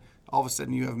fee, but all of a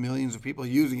sudden you have millions of people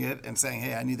using it and saying,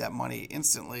 hey, I need that money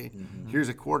instantly. Here's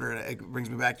a quarter. It brings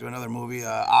me back to another movie,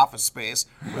 Office Space,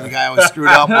 where the guy always screwed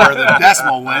up where the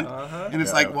decimal went. And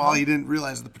it's like, well, he didn't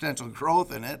realize the potential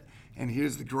growth in it. And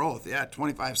here's the growth. Yeah,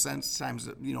 25 cents times,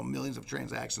 millions of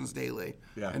transactions daily.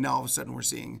 Yeah. And now all of a sudden we're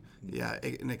seeing,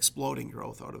 an exploding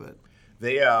growth out of it.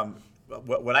 They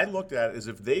what I looked at is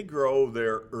if they grow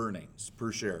their earnings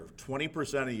per share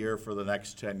 20% a year for the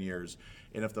next 10 years,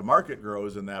 and if the market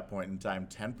grows in that point in time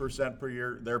 10% per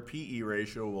year, their PE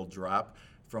ratio will drop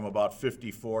from about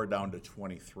 54 down to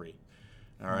 23.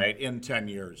 All right, in 10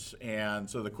 years. And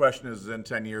so the question is, in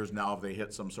 10 years now, if they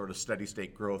hit some sort of steady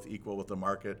state growth equal with the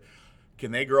market,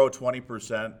 can they grow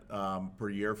 20% per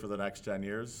year for the next 10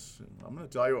 years? I'm going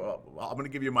to tell you. I'm going to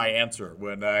give you my answer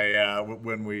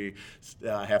when we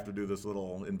have to do this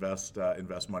little invest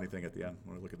money thing at the end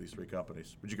when we look at these three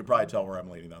companies. But you can probably tell where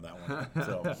I'm leaning on that one.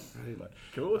 So,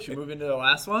 Cool. Should we move into the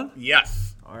last one?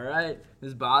 yes, All right. This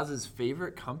is Boz's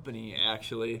favorite company,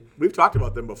 actually. we've talked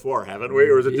about them before, haven't we?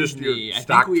 Or is it just Disney. your I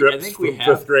stock think we- I trips think we from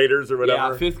have. fifth graders or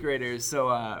whatever? Yeah, fifth graders.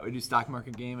 So we do stock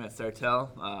market game at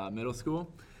Sartell Middle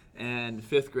School, and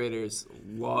fifth graders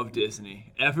love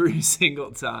Disney every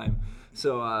single time.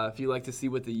 So if you like to see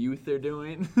what the youth are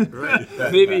doing,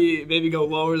 maybe go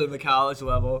lower than the college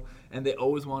level, and they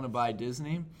always want to buy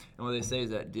Disney. And what they say is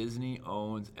that Disney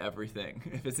owns everything.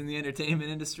 If it's in the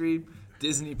entertainment industry,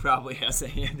 Disney probably has a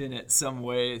hand in it some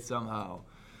way, somehow.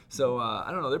 So I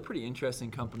don't know, they're a pretty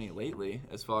interesting company lately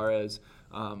as far as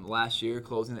last year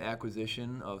closing the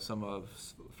acquisition of some of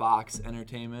Fox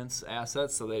Entertainment's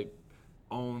assets. So they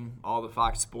own all the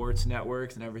Fox Sports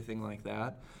networks and everything like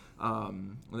that.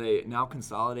 They now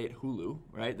consolidate Hulu,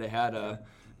 right? They had a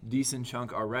decent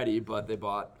chunk already, but they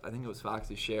bought, I think it was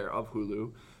Fox's share of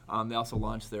Hulu. They also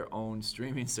launched their own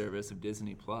streaming service of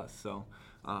Disney Plus. So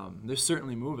they're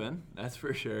certainly moving, that's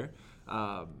for sure.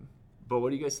 But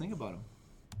what do you guys think about them?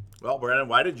 Well, Brandon,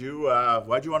 why'd you want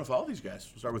to follow these guys?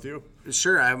 We'll start with you.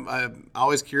 Sure, I'm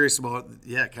always curious about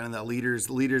kind of the leaders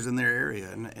in their area,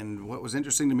 and what was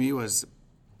interesting to me was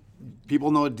people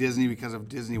know Disney because of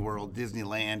Disney World,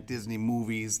 Disneyland, Disney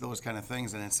movies, those kind of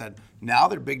things, and it said now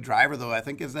their big driver though I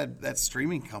think is that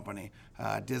streaming company,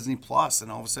 Disney Plus,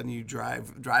 and all of a sudden you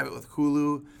drive it with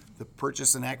Hulu, the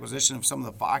purchase and acquisition of some of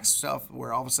the Fox stuff,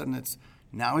 where all of a sudden it's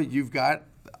now you've got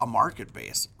a market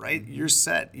base, right? You're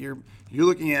set. You're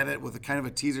looking at it with a kind of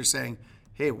a teaser saying,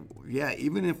 hey, yeah,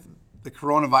 even if the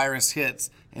coronavirus hits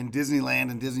and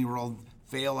Disneyland and Disney World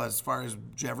fail as far as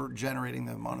generating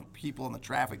the amount of people and the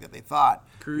traffic that they thought.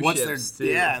 Cruise What's ships, their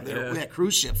too. Yeah,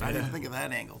 cruise ships. I didn't think of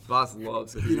that angle. Boss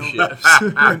loves the cruise ships.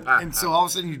 And so all of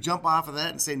a sudden you jump off of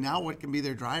that and say, now what can be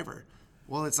their driver?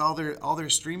 Well, it's all their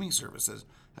streaming services.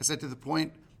 I said to the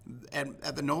point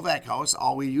at the Novak house,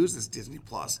 all we use is Disney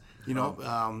Plus.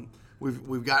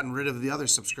 We've gotten rid of the other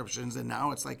subscriptions, and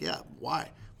now it's like, yeah, why?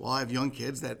 Well, I have young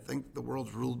kids that think the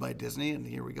world's ruled by Disney, and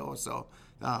here we go. So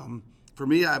for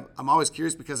me, I'm always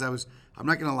curious because I'm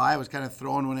not going to lie, I was kind of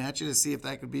throwing one at you to see if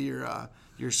that could be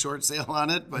your short sale on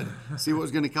it, but see what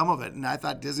was going to come of it. And I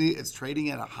thought Disney, it's trading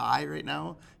at a high right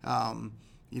now.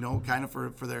 Kind of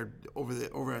for their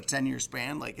over a 10-year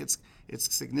span, like it's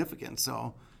significant.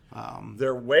 So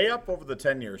They're way up over the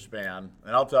 10-year span,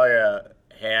 and I'll tell you,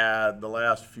 had the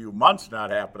last few months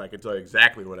not happened, I could tell you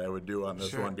exactly what I would do on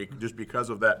this one, just because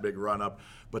of that big run-up.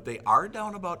 But they are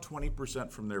down about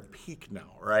 20% from their peak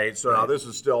now, right? So now this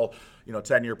is still,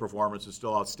 10-year performance is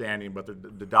still outstanding, but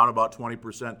they're down about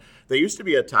 20%. They used to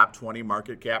be a top 20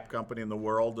 market cap company in the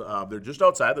world. They're just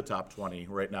outside the top 20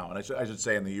 right now, and I should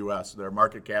say in the U.S. Their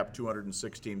market cap,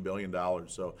 $216 billion,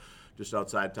 so just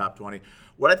outside top 20.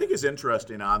 What I think is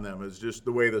interesting on them is just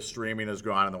the way the streaming has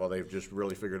gone, and they've just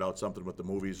really figured out something with the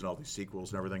movies and all these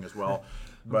sequels and everything as well.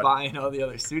 But, buying all the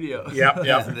other studios. Yep. They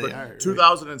are, right?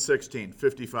 2016,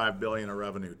 $55 billion of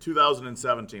revenue.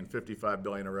 2017, $55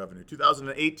 billion of revenue.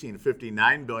 2018,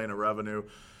 $59 billion of revenue.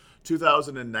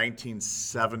 2019,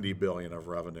 $70 billion of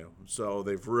revenue. So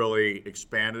they've really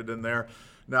expanded in there.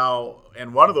 Now,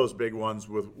 and one of those big ones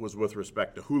was with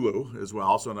respect to Hulu as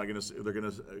well. So they're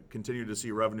going to continue to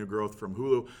see revenue growth from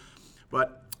Hulu.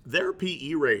 But their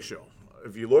PE ratio,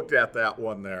 if you looked at that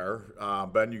one there,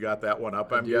 Ben, you got that one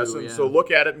up, I'm guessing. Yeah. So look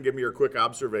at it and give me your quick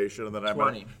observation, and then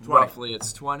 20. Roughly,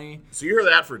 it's 20. So you hear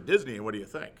that for Disney, and what do you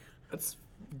think? That's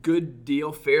good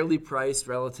deal, fairly priced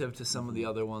relative to some of the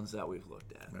other ones that we've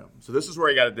looked at. Yeah. So this is where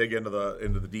you got to dig into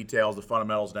the details, the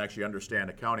fundamentals, and actually understand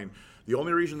accounting. The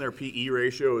only reason their PE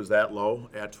ratio is that low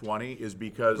at 20 is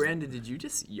because Brandon, did you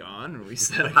just yawn when we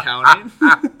said accounting?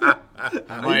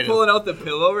 Are you pulling out the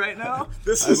pillow right now?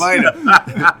 I might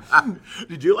have.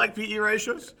 Did you like PE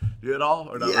ratios? You at all?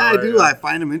 Or not Yeah, really? I do. I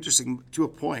find them interesting to a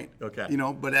point. Okay.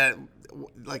 But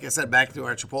like I said, back to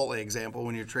our Chipotle example,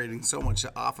 when you're trading so much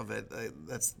off of it,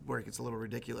 that's where it gets a little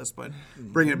ridiculous. But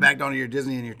bringing it back down to your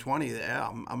Disney and your 20,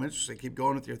 I'm interested. Keep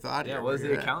going with your thought. Yeah, here. what does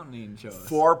the accounting show us?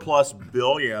 $4+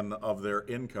 billion of their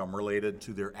income related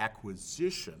to their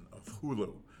acquisition of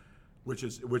Hulu, which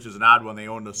is an odd one. They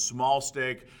owned a small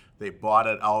stake. They bought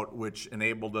it out, which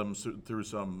enabled them through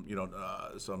some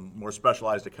more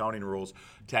specialized accounting rules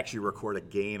to actually record a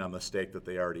gain on the stake that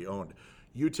they already owned.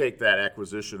 You take that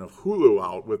acquisition of Hulu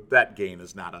out, with that gain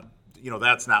is not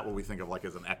that's not what we think of like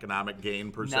as an economic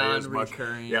gain per se as much.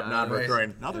 Non-recurring. Yep, non-recurring.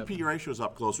 Right. Now their PE ratio is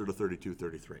up closer to 32,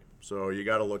 33. So you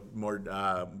got to look more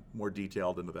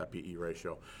detailed into that PE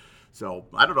ratio. So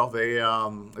I don't know. They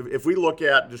if we look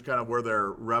at just kind of where their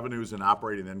revenues and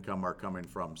operating income are coming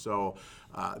from. So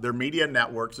their media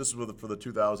networks. This is for the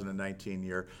 2019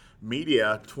 year.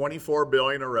 Media, $24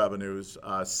 billion of revenues,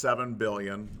 $7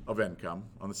 billion of income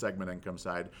on the segment income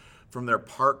side. From their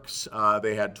parks,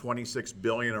 they had $26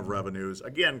 billion of revenues.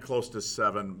 Again, close to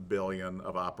 $7 billion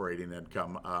of operating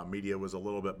income. Media was a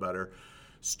little bit better.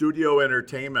 Studio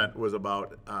entertainment was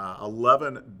about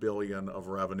 $11 billion of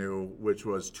revenue, which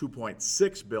was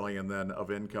 $2.6 billion then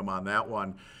of income on that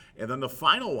one. And then the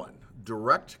final one,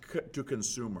 direct to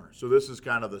consumer. So this is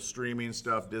kind of the streaming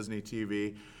stuff, Disney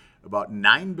TV. About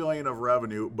 $9 billion of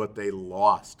revenue, but they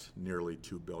lost nearly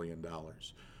 $2 billion.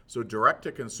 So direct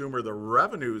to consumer, the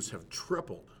revenues have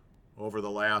tripled over the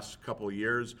last couple of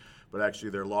years, but actually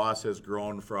their loss has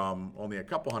grown from only a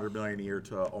couple $100 million a year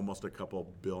to almost a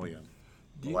couple billion.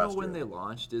 Do you know when they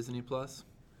launched Disney Plus?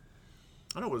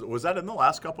 I don't know. Was that in the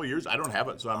last couple of years? I don't have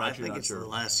it, so I'm actually not it's sure. the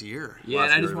last year. Yeah,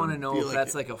 and I just year, want to know feel if like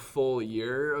that's it. like a full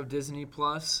year of Disney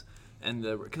Plus, and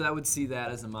because I would see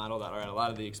that as a model that, all right, a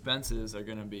lot of the expenses are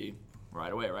going to be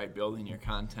right away, right? Building your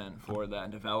content for that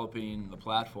and developing the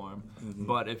platform. Mm-hmm.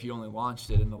 But if you only launched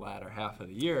it in the latter half of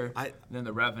the year, then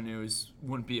the revenues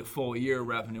wouldn't be a full year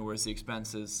revenue, whereas the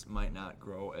expenses might not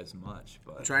grow as much.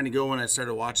 But Trying to go when I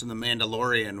started watching The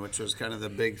Mandalorian, which was kind of the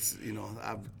big,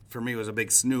 for me, it was a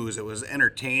big snooze. It was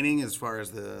entertaining as far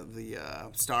as the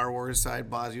Star Wars side.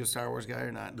 Boz, you a Star Wars guy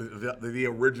or not? The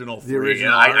original three.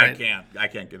 original, I right. I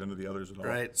can't get into the others at all.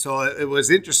 Right. So it was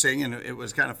interesting and it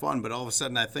was kind of fun, but all of a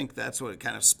sudden I think that's what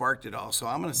kind of sparked it all. So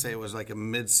I'm going to say it was like a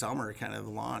midsummer kind of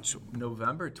launch.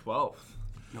 November 12th.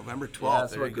 November 12th. Yeah,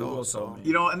 that's there what you go. Google So told me.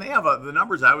 You know, and they have the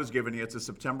numbers I was giving you. It's a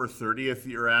September 30th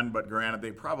year end, but granted,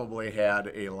 they probably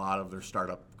had a lot of their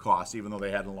startup costs, even though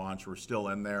they hadn't launched, were still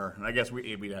in there. And I guess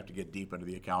we'd have to get deep into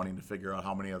the accounting to figure out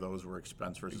how many of those were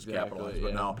expense versus Exactly, capitalized.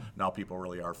 But yeah. now people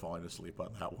really are falling asleep on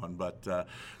that one. But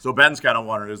so Ben's kind of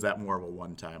wondering, is that more of a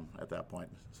one-time at that point?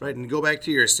 right, and go back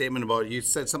to your statement about you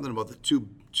said something about the two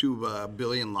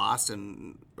billion lost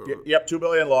and Yep, $2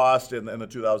 billion lost in the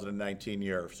 2019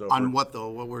 year. So on what though?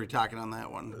 What were we talking on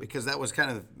that one? Because that was kind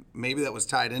of maybe that was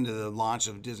tied into the launch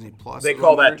of Disney Plus. they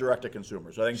call that direct to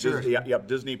consumer. So I think Sure.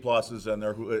 Disney Plus is in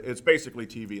there. It's basically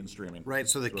TV and streaming. Right.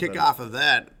 So the That's what that kickoff of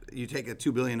that, you take a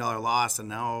 $2 billion loss, and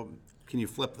now can you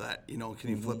flip that? You know, can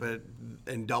you flip it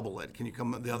and double it? Can you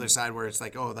come the other side where it's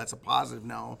like, oh, that's a positive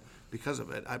now because of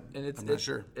it? I'm not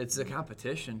sure. It's a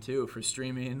competition too for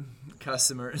streaming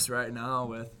customers right now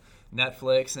with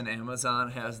Netflix and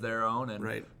Amazon has their own, and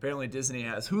Right. apparently Disney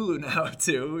has Hulu now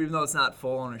too. Even though it's not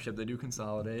full ownership, they do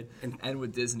consolidate. And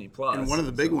with Disney Plus, And one of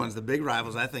the big ones, the big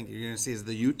rivals, I think you're going to see is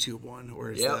the YouTube one,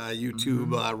 where it's Yep.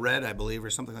 YouTube Red, I believe, or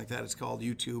something like that. It's called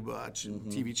YouTube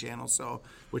TV channel. So,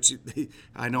 which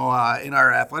I know in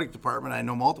our athletic department, I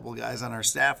know multiple guys on our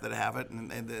staff that have it, and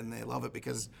they love it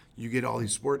because you get all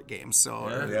these sport games, so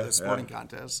or the sporting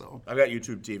contests. So I've got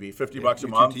YouTube TV, $50 a YouTube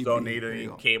month. TV, Don't need there any you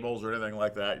go. cables or anything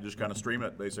like that. You just kind of stream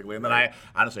it basically. And then I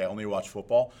only watch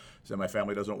football. So my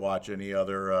family doesn't watch any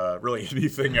other really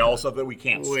anything else that we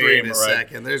can't wait stream. a Right?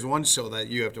 second, there's one show that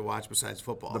you have to watch besides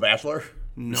football. The Bachelor.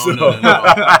 No.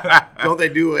 Don't they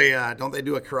do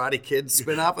a Karate Kid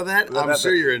spin-off of that? I'm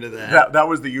sure you're into that. That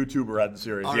was the YouTube Red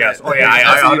series. All Yes. right. Oh yeah.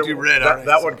 That's I the YouTube Red. All right,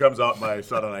 That so- one comes out. My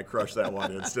son and I crush that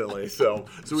one instantly. So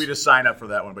we just sign up for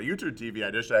that one. But YouTube TV,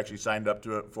 I just actually signed up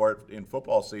for it in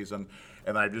football season,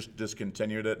 and I just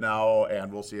discontinued it now.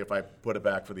 And we'll see if I put it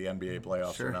back for the NBA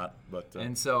playoffs Sure. or not. But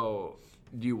And so,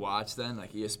 do you watch then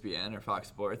like ESPN or Fox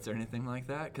Sports or anything like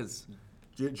that? Because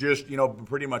just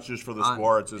pretty much just for the On-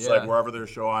 sports. It's yeah. like wherever they're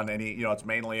showing any, it's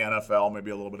mainly NFL, maybe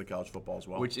a little bit of college football as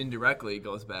well. which indirectly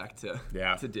goes back to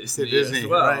Yeah. to Disney, Disney, as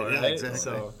well, right, right? yeah, exactly.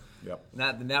 So Yep.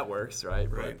 not the networks,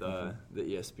 right? Right. But the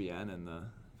ESPN and the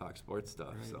Fox Sports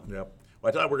stuff. So Yep. Well,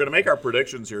 I tell you, we're going to make our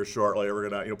predictions here shortly. We're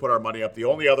going to put our money up. The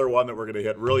only other one that we're going to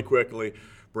hit really quickly,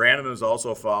 Brandon is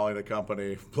also following a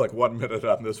company, like 1 minute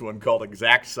on this one, called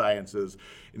Exact Sciences.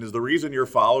 And is the reason you're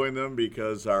following them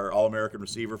because our All-American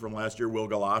receiver from last year, Will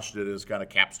Galosh, did his kind of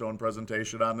capstone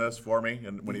presentation on this for me.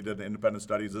 And when he did the independent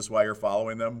studies, is this why you're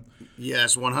following them?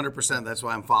 Yes, 100%. That's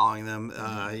why I'm following them.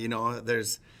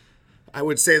 I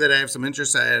would say that I have some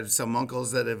interest. I have some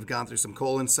uncles that have gone through some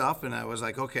colon stuff, and I was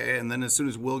like, okay. And then as soon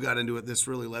as Will got into it, this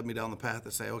really led me down the path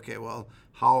to say, okay, well,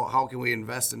 how can we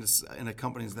invest in the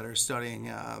companies that are studying,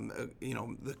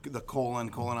 the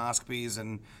colonoscopies,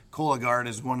 and Cologuard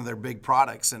is one of their big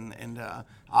products, and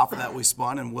off of that we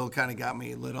spun, and Will kind of got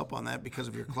me lit up on that because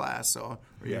of your class, or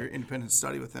your independent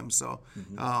study with him. So,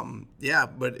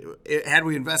 but had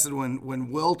we invested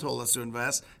when Will told us to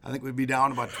invest, I think we'd be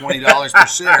down about $20 per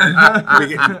share. We'd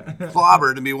be getting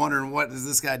clobbered and be wondering what is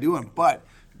this guy doing, but.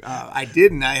 I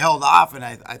didn't. I held off, and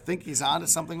I think he's onto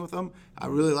something with them. I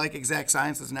really like Exact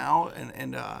Sciences now,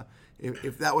 and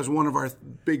if that was one of our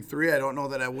big three, I don't know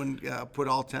that I wouldn't put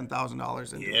all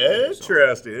 $10,000 into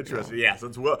it. Interesting. Yeah,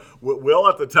 since Will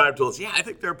at the time told us, I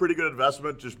think they're a pretty good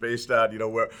investment just based on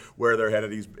where they're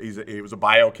headed. He was a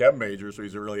biochem major, so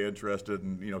he's really interested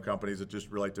in companies that just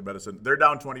relate to medicine. They're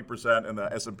down 20%, and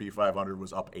the S&P 500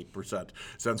 was up 8%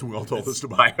 since Will told us to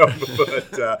buy them.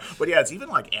 But yeah, it's even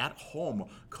like at-home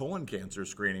colon cancer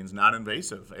screenings,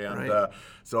 non-invasive, and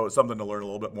so it's something to learn a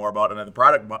little bit more about. And the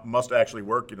product must actually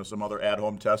work. Some other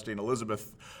at-home testing.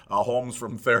 Elizabeth Holmes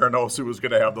from Theranos, who was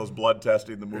going to have those blood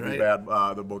testing, the movie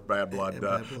the book Bad Blood.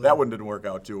 That one didn't work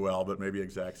out too well, but maybe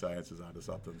Exact Science is onto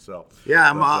something. So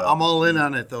I'm all in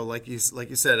on it though. Like you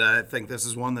said, I think this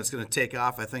is one that's going to take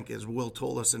off. I think, as Will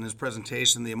told us in his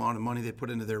presentation, the amount of money they put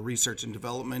into their research and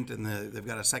development, and they've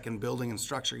got a second building and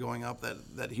structure going up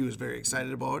that he was very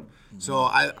excited about. Mm-hmm. So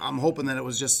I'm hoping that it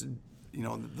was just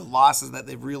the losses that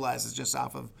they've realized is just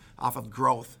off of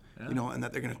growth. And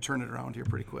that they're going to turn it around here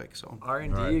pretty quick. So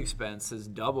R&D expense has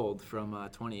doubled from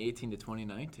 2018 to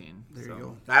 2019. There you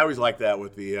go. I always like that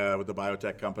with the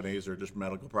biotech companies or just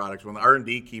medical products. When the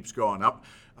R&D keeps going up,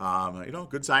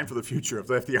 good sign for the future.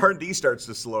 If the R&D starts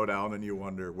to slow down, then you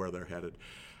wonder where they're headed.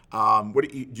 Do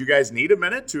you guys need a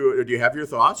minute do you have your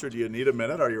thoughts, or do you need a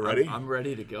minute? Are you ready? I'm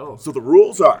ready to go. So the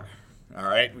rules are, all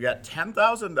right, we got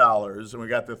 $10,000 and we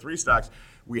got the three stocks.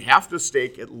 We have to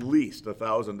stake at least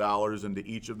 $1,000 into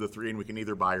each of the three, and we can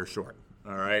either buy or short.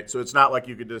 All right, so it's not like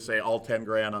you could just say all 10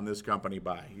 grand on this company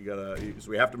buy. So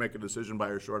we have to make a decision buy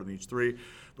or short on each three,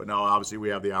 but now obviously we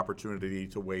have the opportunity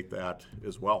to weight that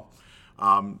as well.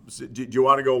 So do you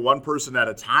want to go one person at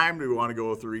a time? Do we want to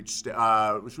go through each? Should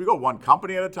we go one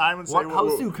company at a time and say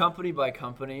Let's do company by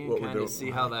company and we're kind doing. of see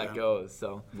how that goes.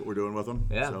 So what we're doing with them?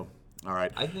 Yeah. So, all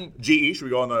right. I think. GE. Should we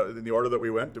go in the order that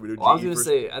we went? Did we do GE I was gonna first?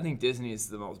 say I think Disney is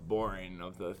the most boring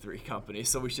of the three companies,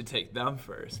 so we should take them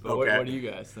first. But Okay. what do you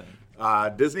guys think?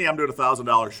 Disney, I'm doing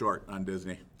 $1,000 short on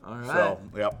Disney. All right. So,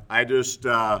 yep. I just,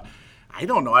 I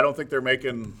don't know. I don't think they're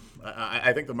making.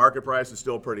 I think the market price is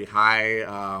still pretty high.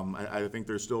 I think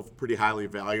they're still pretty highly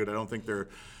valued. I don't think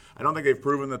they've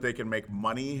proven that they can make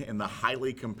money in the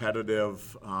highly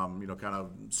competitive, kind of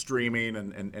streaming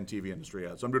and TV industry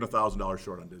yet. So I'm doing $1,000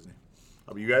 short on Disney.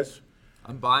 How about you guys?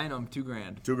 I'm buying them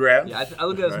 $2,000. $2,000? Yeah, I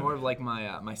look at it as Okay. more of like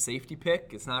my safety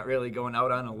pick. It's not really going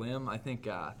out on a limb. I think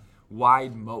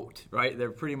wide moat, right?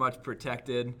 They're pretty much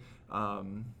protected.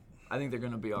 I think they're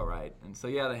going to be all right. And so,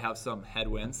 yeah, they have some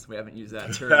headwinds. We haven't used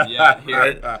that term yet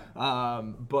here.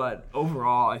 But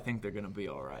overall, I think they're going to be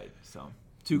all right. So,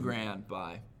 $2,000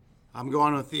 buy. I'm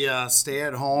going with the stay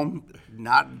at home,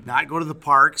 not go to the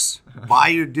parks, buy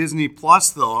your Disney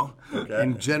Plus though,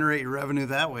 and generate your revenue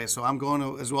that way. So I'm going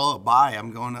to as well a buy.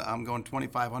 I'm going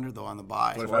 $2,500 though on the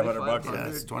buy. $2,500.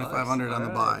 Yes, $2,500 on the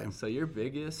buy. So you're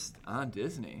biggest on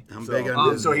Disney. I'm big on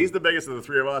Disney. So he's the biggest of the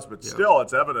three of us, but still,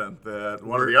 it's evident that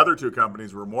one of the other two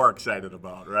companies we're more excited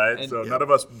about, right? And- So none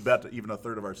of us bet even a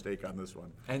third of our stake on this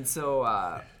one. And so,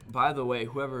 by the way,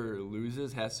 whoever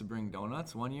loses has to bring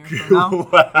donuts 1 year from now.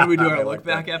 When we do our I look like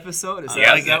back that. episode, is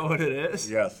Yes. that what it is?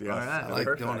 Yes. All right. I like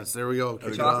Perfect. donuts. There we go.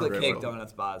 Kick it Chocolate off. cake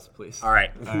donuts, Boz, please. All right.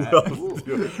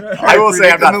 I will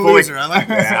say I'm not Predicting the fully. loser. I like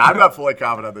that. Yeah, I'm not fully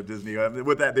confident that Disney.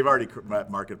 With that, they've already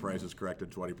market prices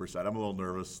corrected 20%. I'm a little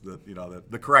nervous that that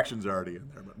the correction's already in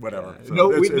there, but whatever. So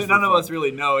No, it's for none of fun. us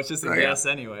really know. It's just a Right. guess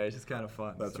anyway. It's just kind of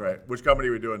fun. That's so. right. Which company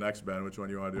are we doing next, Ben? Which one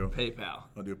do you want to do? PayPal.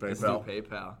 I'll do Let's PayPal. do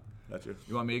PayPal. That's you.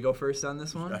 You want me to go first on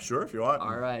this one? Sure, if you want.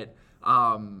 All right.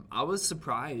 I was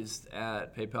surprised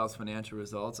at PayPal's financial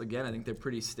results. Again, I think they're a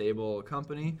pretty stable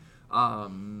company.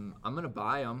 I'm going to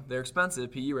buy them. They're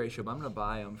expensive, PE ratio, but I'm going to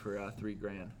buy them for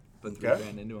 $3,000. Put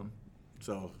 $3,000 into them.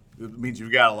 So it means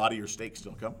you've got a lot of your stakes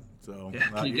still coming. So Yeah,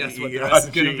 can you guess what the you're rest on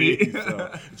is gonna be? GE, so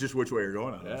it's just which way you're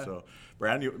going on it. Yeah. So,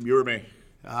 Brandon, you or me?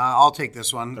 I'll take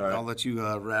this one. right. I'll let you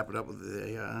wrap it up with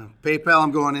the PayPal.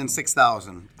 I'm going in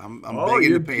 6,000. I'm Oh,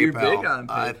 big into you're PayPal. big on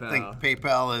I PayPal. think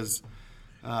PayPal is,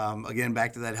 again,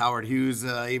 back to that Howard Hughes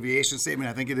aviation statement.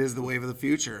 I think it is the wave of the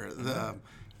future.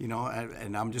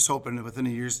 And I'm just hoping within a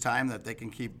year's time that they can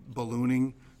keep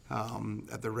ballooning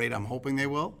at the rate I'm hoping they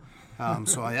will. I'm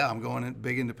going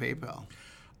big into PayPal.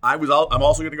 I'm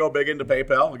also going to go big into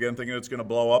PayPal. Again, thinking it's going to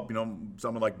blow up.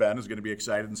 Someone like Ben is going to be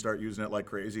excited and start using it like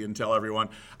crazy and tell everyone.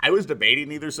 I was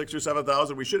debating either 6,000 or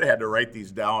 7,000. We should have had to write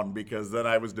these down because then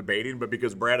I was debating. But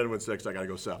because Brandon went 6, I got to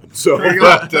go 7. So I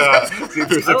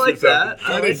like that.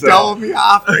 Double me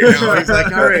off right now. He's like,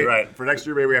 all That's right. right. For next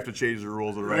year, maybe we have to change the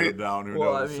rules and write them down. Who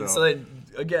Well, I knows? mean, so then,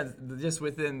 again, just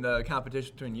within the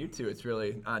competition between you two, it's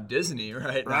really on Disney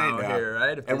right now yeah. here,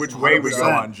 right? If And this which is way we go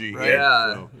 100%, on GE. right?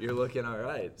 Yeah, So. you're looking all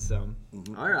right. So,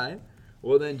 all right.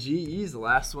 Well, then GE is the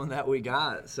last one that we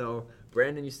got. So,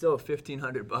 Brandon, you still have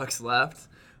 $1,500 left.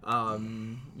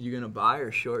 You gonna buy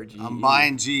or short GE? I'm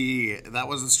buying GE. That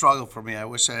was a struggle for me. I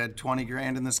wish I had 20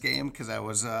 grand in this game because I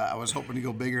was hoping to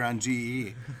go bigger on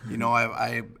GE.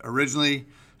 I originally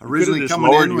Could've just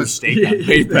coming lowered in your with stake on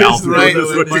PayPal. right,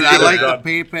 That's what but you I could've like done.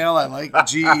 the PayPal. I like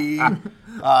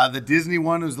GE. The Disney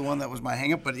one was the one that was my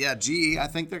hang-up. But yeah, GE. I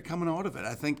think they're coming out of it.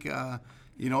 I think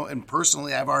and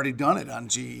personally, I've already done it on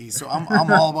GE, so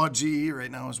I'm all about GE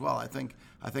right now as well. I think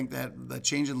that the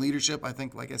change in leadership. I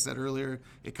think, like I said earlier,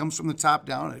 it comes from the top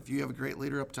down. If you have a great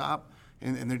leader up top,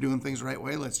 and they're doing things the right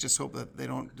way, let's just hope that they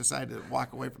don't decide to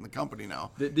walk away from the company now,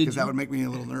 because that would make me a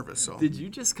little nervous. So. Did you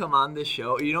just come on this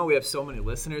show? We have so many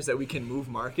listeners that we can move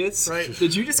markets. Right.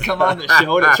 Did you just come on the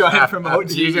show to try and promote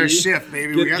GE? Use our shift,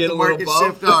 baby. We got get the a little market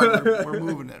bump? shift on. We're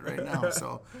moving it right now.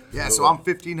 So yeah, so I'm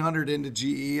 1,500 into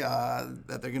GE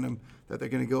that they're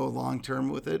gonna go long term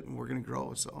with it, and we're gonna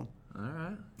grow. So All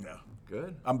right. Yeah.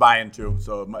 Good. I'm buying too.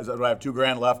 So do I have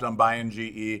 $2,000 left? I'm buying GE.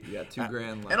 You got $2,000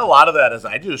 left. And a lot of that is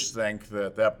I just think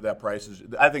that price is.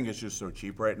 I think it's just so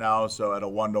cheap right now. So at a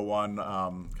 1-to-1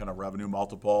 kind of revenue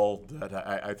multiple, that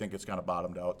I think it's kind of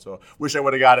bottomed out. So wish I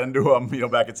would have got into them,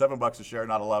 back at $7 a share,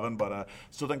 not 11. But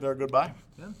still think they're a good buy.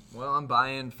 Yeah. Well, I'm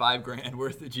buying $5,000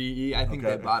 worth of GE. I think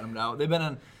Okay. they bottomed out. They've been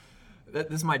on. This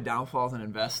is my downfall as an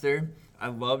investor. I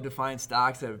love to find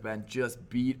stocks that have been just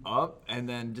beat up and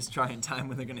then just try and time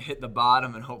when they're going to hit the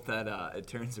bottom and hope that it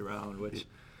turns around, which...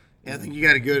 Yeah, I think you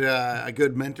got a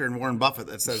good mentor in Warren Buffett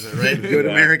that says it, right? Good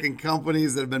American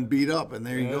companies that have been beat up, and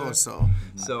there you go. So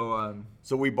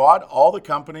we bought all the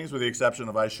companies with the exception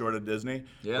of I shorted Disney.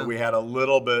 Yeah. But we had a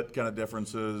little bit kind of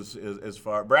differences as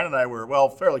far. Brandon and I were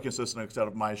fairly consistent except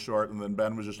of my short, and then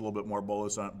Ben was just a little bit more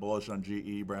bullish on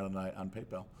GE. Brandon and I on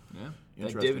PayPal. Yeah. That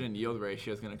Interesting. dividend yield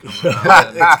ratio is going to come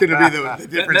around. It's going to be the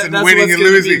difference in That's winning what's and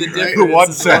gonna losing, be the right? difference. One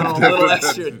It's cent a little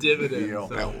extra dividend.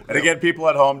 So. And again, people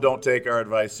at home, don't take our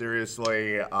advice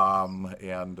seriously,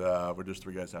 and we're just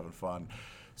three guys having fun.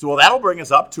 So, well, that'll bring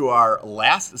us up to our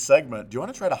last segment. Do you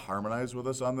want to try to harmonize with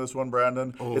us on this one,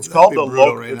 Brandon? It's called the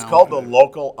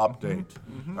local update.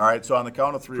 Mm-hmm. All right. So on the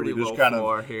count of three, we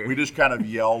just kind of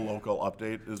yell "local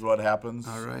update" is what happens.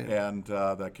 All right. And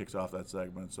that kicks off that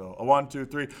segment. So a 1, 2,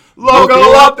 3, local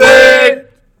update.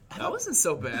 That wasn't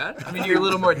so bad. I mean, you're a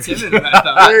little more timid than I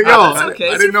thought. There you go. That's okay.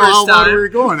 I It's didn't know your how first loud time. we were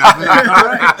going. All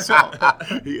right.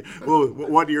 So, Well,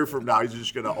 1 year from now, he's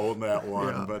just going to own that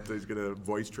one, but he's going to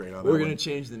voice train on that We're one. going to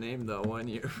change the name, though, 1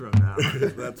 year from now.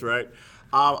 That's right.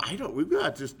 We've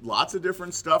got just lots of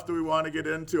different stuff that we want to get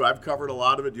into. I've covered a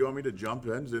lot of it. Do you want me to jump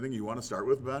in? Is there anything you want to start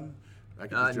with, Ben? I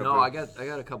can just jump No, in. I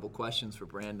got a couple questions for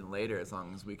Brandon later, as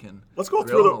long as we can. Let's go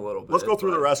grill through him a little bit. Let's go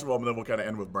through the but- rest of them, and then we'll kind of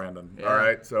end with Brandon. Yeah. All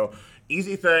right. So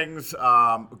easy things.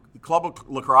 Club of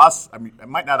lacrosse. I mean, I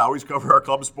might not always cover our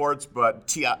club sports,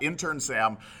 but intern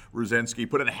Sam Ruzinski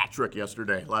put in a hat trick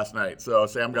last night. So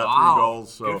Sam got 3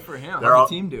 goals. So good for him. They're How'd out,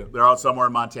 the team do? They're out somewhere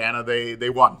in Montana. They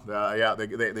won.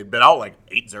 They've been out like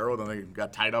 8-0, then they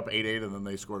got tied up 8-8, and then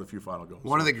they scored a few final goals.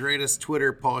 one of the greatest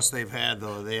Twitter posts they've had,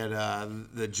 though, they had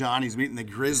the Johnnies meeting the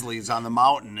Grizzlies on the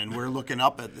mountain, and we're looking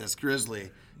up at this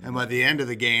Grizzly. And by the end of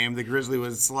the game, the Grizzly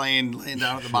was laying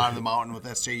down at the bottom of the mountain with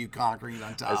SJU conquering it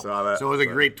on top. I saw that. So it was a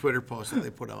great Twitter post that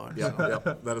they put on. Yep, So.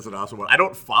 yep, that is an awesome one. I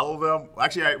don't follow them.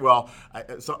 Actually,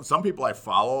 some people I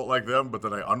follow like them, but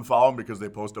then I unfollow them because they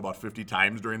post about 50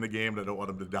 times during the game, and I don't want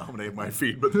them to dominate my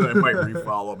feed, but then I might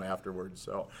refollow them afterwards.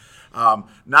 So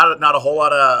not a whole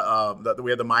lot of we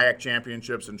had the MIAC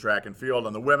championships in track and field.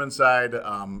 On the women's side,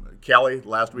 Kelly,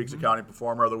 last week's Accounting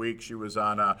Performer of the Week, she was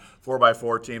on a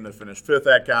 4x4 team that finished 5th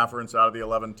at conference out of the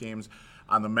 11 teams.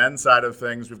 On the men's side of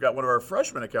things, we've got one of our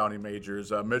freshman accounting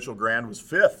majors. Mitchell Grand was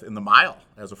 5th in the mile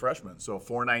as a freshman. So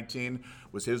 4:19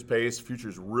 was his pace.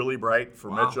 Future's really bright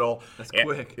for Mitchell. That's And-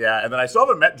 quick. Yeah, and then I still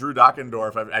haven't met Drew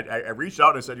Dockendorf. I reached out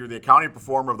and I said, "You're the accounting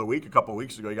performer of the week" a couple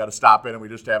weeks ago. You got to stop in, and we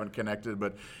just haven't connected.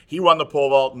 But he won the pole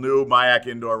vault, new MIAC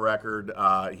indoor record.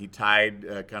 He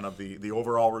tied kind of the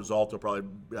overall result. He'll probably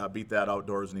beat that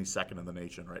outdoors, and he's second in the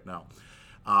nation right now.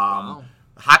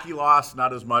 Hockey lost,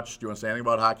 not as much. Do you want to say anything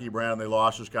about hockey, Brandon? They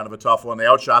lost, just kind of a tough one. They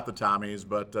outshot the Tommies,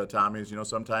 but Tommies,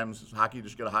 sometimes hockey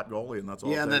just get a hot goalie, and that's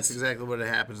all. Yeah, and that's exactly what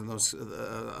happens in those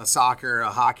a soccer, a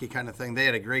hockey kind of thing. They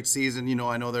had a great season.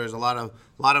 I know there's a lot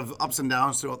of ups and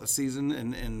downs throughout the season,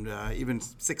 and even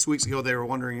 6 weeks ago they were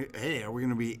wondering, hey, are we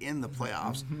going to be in the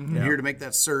playoffs? And here to make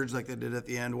that surge like they did at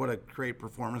the end, what a great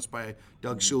performance by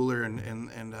Doug Schuler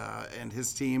and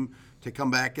his team to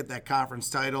come back, get that conference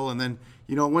title, and then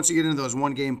once you get into those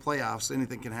one-game playoffs,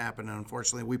 anything can happen. And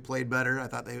unfortunately, we played better. I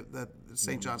thought that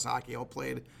St. John's hockey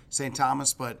outplayed St.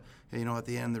 Thomas, but at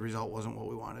the end, the result wasn't what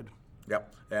we wanted.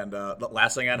 Yep. And the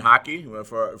last thing on hockey,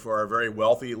 for our very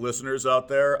wealthy listeners out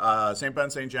there, St. Ben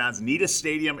St. John's need a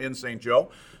stadium in St. Joe.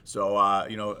 So,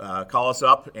 call us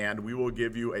up, and we will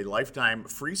give you a lifetime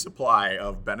free supply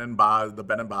of the Ben and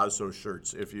Bozzo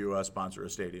shirts if you sponsor a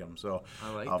stadium. So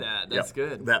I like that. That's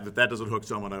good. That doesn't hook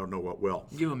someone, I don't know what will.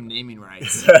 Give them naming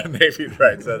rights. Naming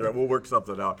rights. That's right. We'll work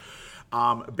something out.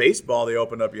 Baseball, they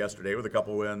opened up yesterday with a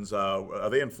couple wins. Are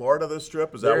they in Florida this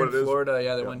trip? Is that They're what in it is? Florida.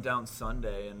 Yeah, they went down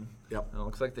Sunday, and Yep. it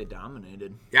looks like they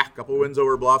dominated. Yeah, a couple wins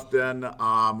over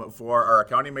Bluffton for our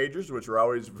accounting majors, which we're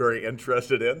always very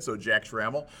interested in. So Jack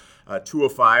Schrammel, 2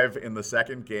 of 5 in the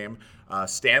second game.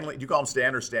 Stanley, do you call him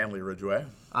Stan or Stanley Ridgway?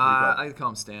 I call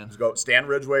him Stan. Let's go. Stan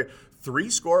Ridgway, 3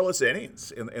 scoreless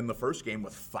innings in the first game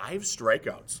with 5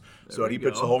 strikeouts. So if he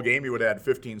pitched the whole game, he would have had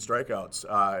 15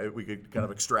 strikeouts. We could kind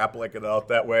of extrapolate it out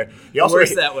that way. He also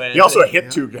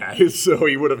hit 2 guys, so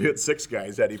he would have hit 6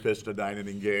 guys had he pitched a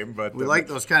 9-inning game. But We like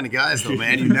those kind of guys, though,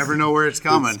 man. You never know where it's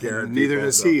coming. scaring Neither people,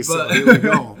 does so. he. So here we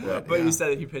go. But you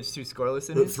said that he pitched 2 scoreless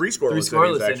innings? 3 scoreless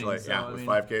innings, actually. Yeah, with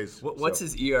 5 Ks. What's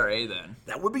his ERA then?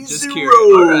 That would be Just 0.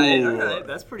 curious. All right.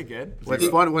 That's pretty good.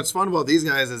 What's fun about these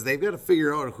guys is they've got to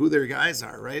figure out who their guys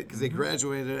are, right? Because they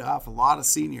graduated off a lot of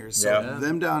seniors. So Yeah.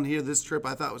 them down here, this trip,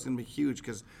 I thought was going to be huge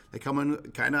because They come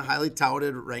in kind of highly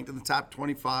touted, ranked in the top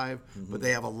 25, but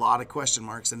they have a lot of question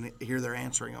marks, and here they're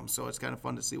answering them. So it's kind of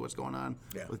fun to see what's going on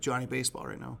with Johnny Baseball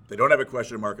right now. They don't have a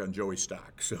question mark on Joey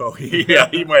Stock, so he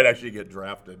might actually get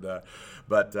drafted. And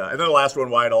then the last one,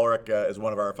 Wyatt Ulrich is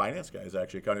one of our finance guys,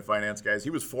 actually, accounting finance guys. He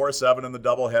was 4-7 in the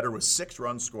doubleheader with 6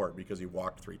 runs scored because he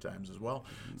walked 3 times as well.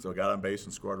 So got on base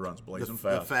and scored runs, blazing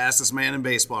fast. The fastest man in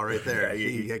baseball right there.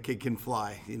 Yeah, That kid can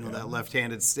fly. You know, that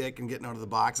left-handed stick and getting out of the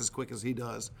box as quick as he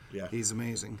does. Yeah. He's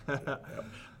amazing.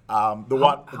 How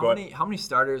many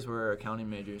starters were accounting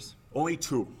majors? Only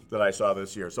 2 that I saw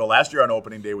this year. So last year on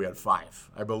opening day we had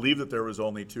 5. I believe that there was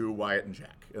only 2, Wyatt and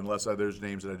Jack, unless there's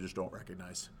names that I just don't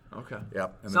recognize. Okay.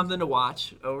 Yep. And Something to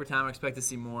watch. Over time, I expect to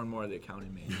see more and more of the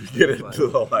accounting majors. Get into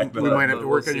the lineup. We might have to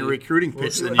work on your recruiting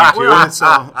pitch see. then, you two.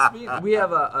 So. We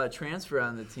have a transfer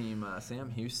on the team, Sam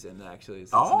Houston, actually.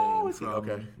 Is his name is he? from,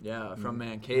 Okay. Yeah, from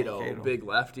Mankato. Big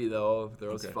lefty, though.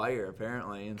 Throws fire,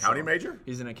 apparently. And Accounting major?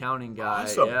 He's an accounting guy.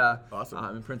 Awesome. Yeah. Awesome.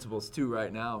 I'm in principals, too,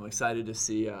 right now. I'm excited to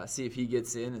see if he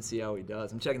gets in and see how he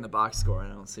does. I'm checking the box score,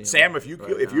 and I don't see him. Sam, if you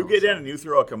get in and you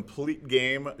throw a complete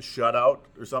game shutout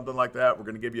or something like that, we're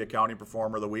going to give you accounting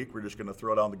performer of the week. We're just going to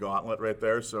throw down the gauntlet right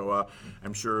there. So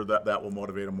I'm sure that will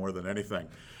motivate him more than anything.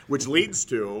 Which leads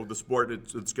to the sport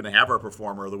it's going to have our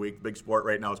performer of the week. Big sport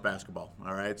right now is basketball.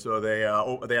 All right, so they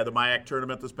had the MIAC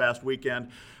tournament this past weekend.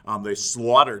 They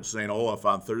slaughtered St. Olaf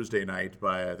on Thursday night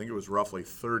by, I think it was roughly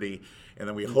 30, and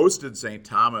then we hosted St.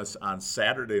 Thomas on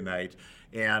Saturday night.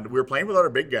 And we were playing without our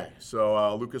big guy.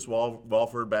 So Lucas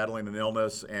Walford battling an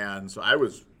illness, and so I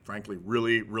was frankly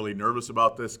really, really nervous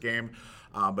about this game.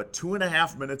 But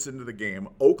 2.5 minutes into the game,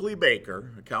 Oakley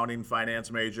Baker, accounting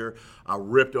finance major,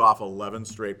 ripped off 11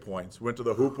 straight points. Went to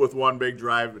the hoop with 1 big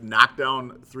drive, knocked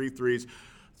down 3 threes.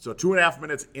 So 2.5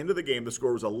 minutes into the game, the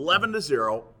score was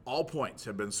 11-0. All points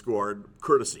have been scored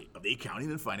courtesy of the accounting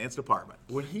and finance department.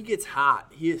 When he gets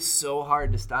hot, he is so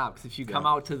hard to stop. Because if you come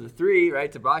out to the 3,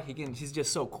 right, to Brock, he's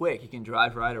just so quick. He can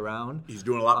drive right around. He's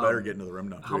doing a lot better getting to the rim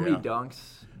now. How many dunks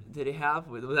did he have?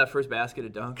 Was that first basket a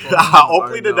dunk?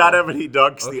 Oakley did not have any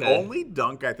dunks. Okay. The only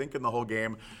dunk, I think, in the whole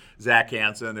game, Zach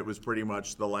Hansen. It was pretty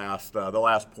much the last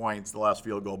points, the last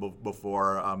field goal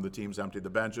before the teams emptied the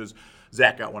benches.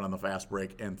 Zach got one on the fast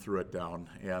break and threw it down,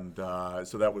 and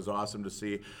so that was awesome to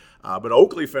see. But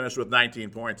Oakley finished with 19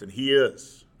 points, and he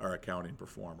is our accounting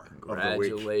performer of the week.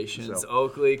 Congratulations, So-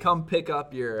 Oakley. Come pick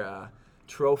up your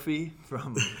trophy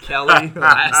from Kelly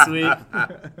last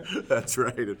week. That's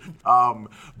right.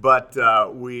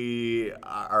 But we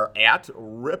are at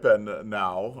Ripon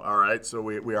now. All right, so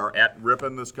we are at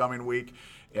Ripon this coming week.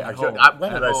 At Actually, home.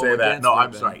 when did At I home say that? against No,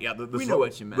 I'm Ripon. sorry. Yeah, We know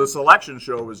what you meant. The selection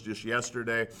show was just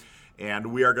yesterday, and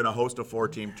we are going to host a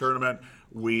 4-team tournament.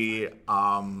 We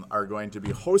are going to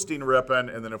be hosting Ripon,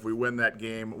 and then if we win that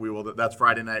game, that's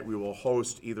Friday night. We will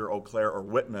host either Eau Claire or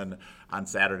Whitman on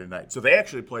Saturday night. So they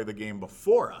actually play the game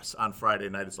before us on Friday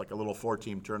night. It's like a little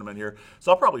 4-team tournament here.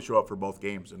 So I'll probably show up for both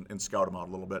games and scout them out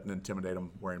a little bit and intimidate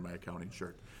them wearing my accounting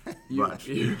shirt. You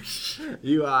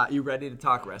ready to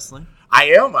talk wrestling? I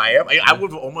am. I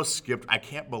would have almost skipped. I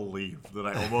can't believe that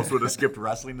I almost would have skipped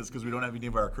wrestling just because we don't have any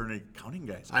of our current accounting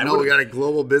guys. I know we got a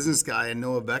global business guy in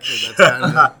Noah Becker. That's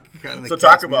kind of the So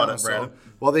talk cat's about meow. it, Brandon.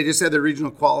 Well, they just had the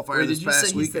regional qualifier Wait, this did you past say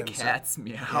he's weekend. the cat's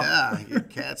meow? Yeah,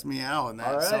 cat's meow and that.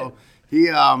 All right. So he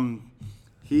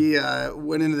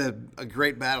went into a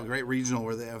great battle, great regional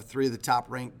where they have 3 of the top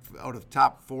ranked out of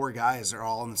top 4 guys are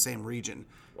all in the same region.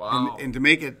 Wow. And to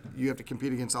make it, you have to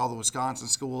compete against all the Wisconsin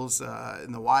schools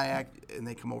in the WIAC, and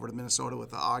they come over to Minnesota with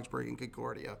the Augsburg and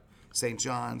Concordia, St.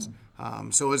 John's.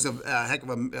 So it was a heck of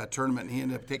a tournament. He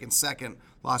ended up taking second,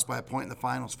 lost by a point in the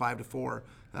finals, 5-4.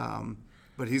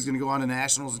 But he's going to go on to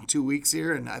nationals in 2 weeks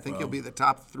here, and I think he'll be the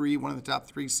top 3, one of the top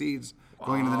 3 seeds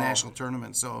going into the national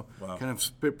tournament. So kind of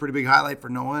pretty big highlight for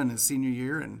Noah in his senior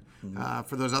year. And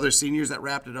for those other seniors that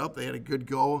wrapped it up, they had a good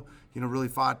go. Really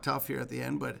fought tough here at the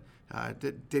end, but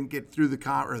didn't get through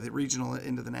the regional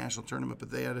into the national tournament.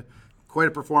 But they had quite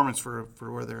a performance for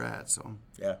where they're at. So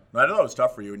Yeah, I know it was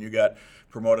tough for you, and you got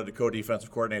promoted to co-defensive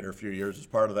coordinator a few years. As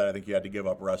part of that, I think you had to give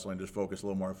up wrestling, just focus a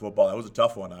little more on football. That was a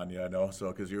tough one on you, I know.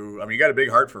 So because you got a big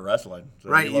heart for wrestling, so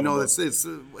right? love them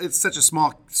both. It's such a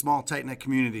small tight knit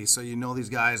community. So you know these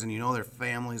guys, and you know their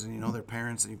families, and you know their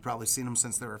parents, and you've probably seen them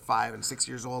since they were 5 and 6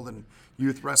 years old, and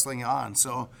youth wrestling on.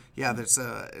 So yeah,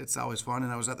 it's always fun.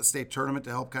 And I was at the state tournament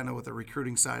to help kind of with the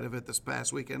recruiting side of it this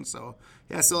past weekend. So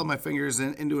yeah, I still have my fingers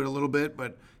into it a little bit,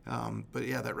 but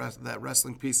yeah, that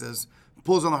wrestling piece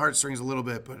pulls on the heartstrings a little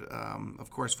bit. But of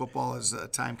course, football is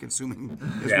time consuming,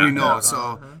 as we know.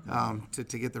 So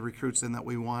to get the recruits in that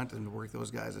we want and to work those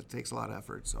guys, it takes a lot of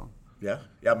effort. So. Yeah,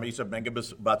 Misa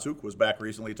Batsuk was back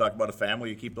recently. He talked about a family.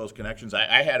 You keep those connections.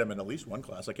 I had him in at least one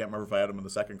class. I can't remember if I had him in the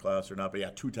second class or not. But yeah,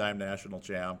 2-time national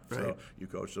champ. Right. So you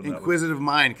coached him. Inquisitive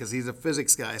mind, because he's a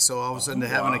physics guy. So all of a sudden to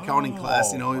have an accounting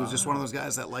class, he was just one of those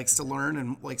guys that likes to learn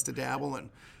and likes to dabble and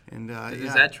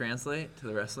Does that translate to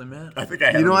the wrestling mat? I think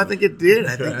I had him. I think it did.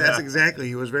 I think that's exactly.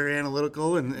 He was very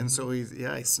analytical, and so he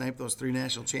sniped those 3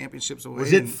 national championships away.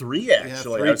 Was it 3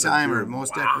 actually? Yeah, 3-timer,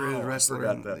 most Wow, decorated wrestler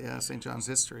forgot that. in St. John's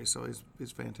history. So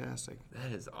he's fantastic.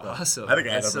 That is awesome. I think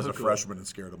I had him That's as so a cool. freshman and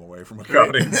scared him away from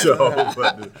accounting. So,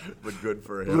 but good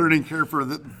for him. Learning curve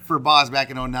for Boz back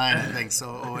in 09, I think.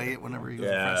 So 08, whenever he was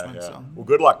a freshman. Yeah. So. Well,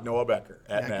 good luck, Noah Becker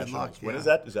at Yeah, good Nationals. luck, When yeah. is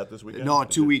that? Is that this weekend? No,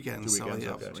 2 weekends. 2 weekends.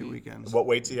 So, Okay. 2 weekends. What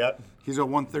weight's he at? He's a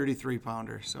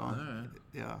 133-pounder. So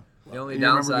yeah. The only You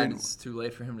remember downside being- is it's too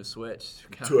late for him to switch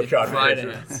To accounting.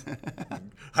 finance.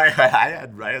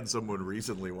 I had someone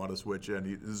recently want to switch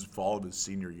in. This is fall of his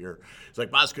senior year. He's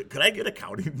like, Boss, could I get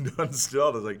accounting done still?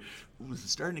 And I was like, ooh, it's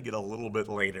starting to get a little bit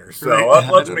later. So Right.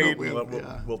 let's I don't meet. know,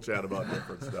 And we'll chat about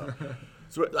different stuff.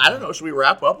 So I don't know. Should we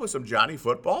wrap up with some Johnny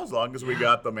football as long as we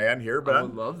got the man here, I would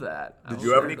Ben? love that. Did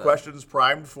you have any questions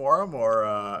primed for him, or?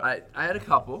 I had a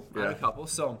couple. Yeah.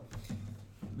 So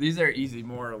these are easy,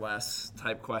 more or less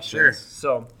type questions. Sure.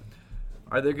 So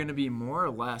are there going to be more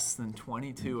or less than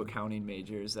 22 accounting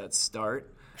majors that start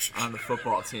on the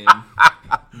football team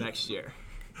next year?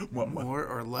 More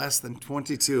or less than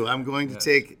 22. I'm going to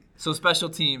take. So special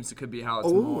teams, it could be how it's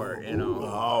more, Oh,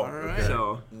 All right.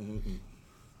 So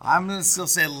I'm going to still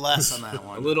say less on that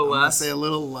one. A little I'm gonna less? say a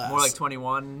little less. more like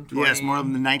 21, 20? Yes, more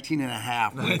than the 19 and a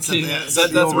half. 19. That's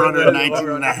That's over where under the 19 and a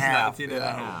over-under is half. 19 and a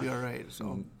Yeah, half. it'll be all right.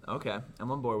 So Okay,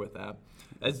 I'm on board with that.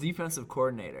 As defensive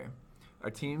coordinator, are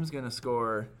teams going to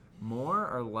score more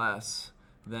or less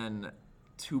than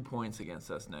 2 points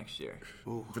against us next year?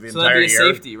 for the So that'd entire be a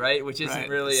year? safety, right? Which isn't Right.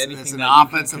 really It's anything an that you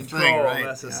offensive can thing, control right?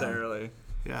 necessarily.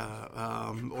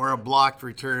 or a blocked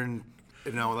return.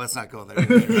 No, let's not go there.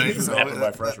 Right? So happened my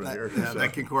freshman that, year, Yeah, so.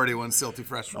 that Concordia one's still too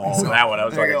fresh for me. Oh, So that one. I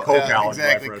was there like you a go. co-college my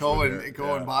exactly. freshman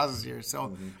Cohen year. Boz's year.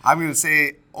 So I'm going to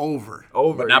say over.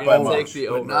 Over. But not You're gonna by take much. the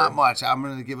But over. not much. I'm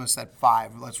going to give us that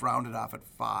 5. Let's round it off at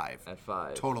 5. At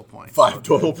 5. Total points. 5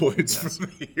 total points for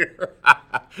the year.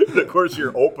 Of course,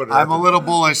 your opener. I'm a little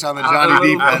bullish on the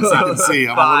Johnny defense. You can see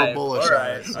I'm a 5. little bullish. All on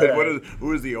right. it. And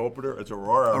who is the opener? It's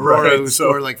Aurora. Aurora, right? who So-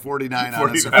 scored like 49 on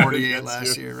us or 49 48 against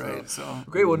last you, year, so. right? So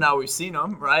Great. Well, now we've seen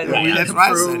them, right? Yeah, We that's can what I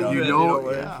prove said. You and, know,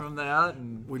 learn yeah. from that.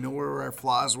 And we know where our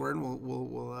flaws were, and we'll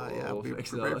We'll be fix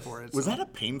prepared those. for it. Was so. that a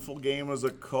painful game as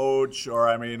a coach, or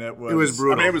it was? It was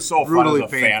brutal. I mean, it was so brutally fun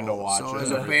as a fan to painful. watch. So it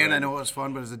as and a fan, I everything. know it was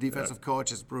fun, but as a defensive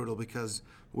coach, it's brutal because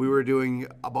we were doing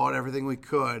about everything we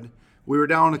could. We were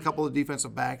down a couple of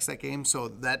defensive backs that game, so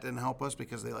that didn't help us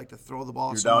because they like to throw the ball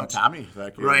You're so down much. Tommy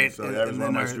that game. Right, So and- that was and one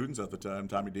of then my our- students at the time,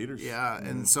 Tommy Dieters. Yeah,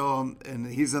 and so and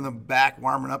he's in the back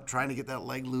warming up, trying to get that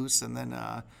leg loose, and then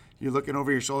you're looking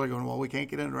over your shoulder, going, "Well, we can't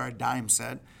get into our dime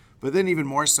set." But then even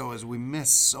more so is we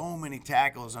miss so many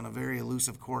tackles on a very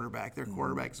elusive quarterback. Their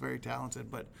quarterback is very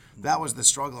talented, but that was the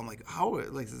struggle. I'm like, how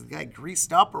is the guy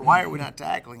greased up, or why are we not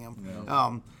tackling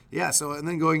him? So and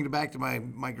then going back to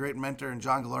my great mentor, and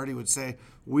John Gallardi would say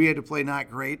we had to play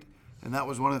not great, and that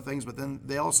was one of the things. But then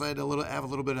they also had to have a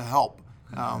little bit of help.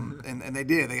 And they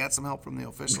did. They got some help from the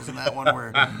officials in that one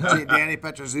where Danny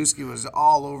Petroszewski was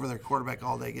all over their quarterback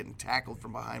all day, getting tackled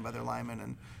from behind by their linemen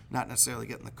and not necessarily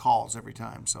getting the calls every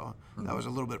time. So that was a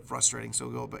little bit frustrating. So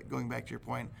going back to your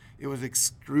point, it was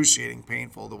excruciating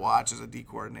painful to watch as a D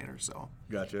coordinator. So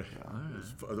Gotcha.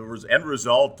 The end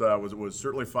result was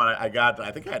certainly fun. I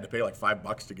think I had to pay like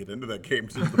 $5 to get into that game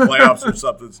to the playoffs or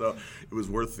something. So it was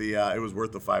worth the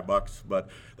 $5. But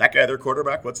that guy, their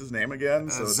quarterback, what's his name again?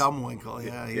 Zumwinkle,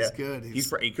 yeah, he's good.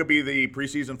 He could be the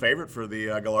preseason favorite for the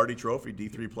Gallardi Trophy,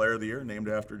 D3 Player of the Year, named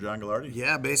after John Gallardi.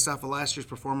 Yeah, based off of last year's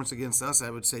performance against us, I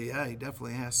would say, yeah, he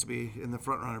definitely has to be in the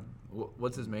front runner.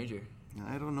 what's his major?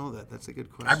 I don't know that. That's a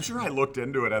good question. I'm sure I looked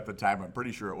into it at the time. I'm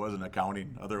pretty sure it wasn't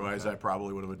accounting. Otherwise, I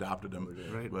probably would have adopted him.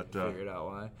 Right. But Figured out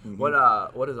why. Mm-hmm.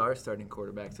 What does our starting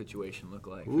quarterback situation look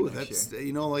like? Ooh, for next that's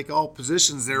year? like all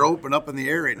positions, they're open up in the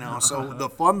air right now. So the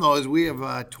fun though is we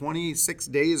have 26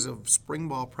 days of spring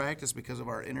ball practice because of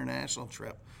our international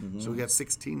trip. So we got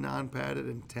 16 non-padded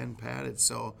and 10 padded.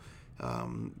 So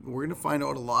we're going to find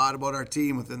out a lot about our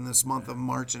team within this month of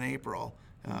March and April.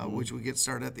 which we get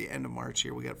started at the end of March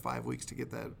here. We got 5 weeks to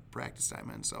get that practice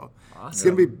time in. So Awesome. It's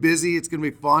going to be busy. It's going to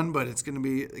be fun, but it's going to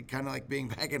be kind of like being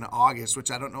back in August,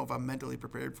 which I don't know if I'm mentally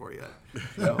prepared for yet.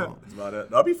 So, That's about it.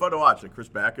 That'll be fun to watch. Like Chris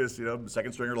Backus,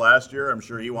 second stringer last year. I'm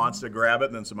sure he wants to grab it,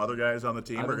 and then some other guys on the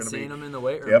team I've are been going to be seeing him in the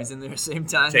weight room. Yep. He's in there same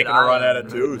time. taking that a I run am, at it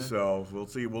too. right? So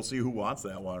we'll see who wants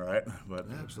that one, right? But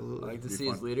I absolutely. like to Be see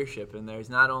fun. his leadership in there. He's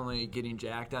not only getting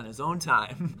jacked on his own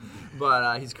time,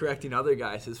 but he's correcting other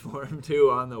guys' for him too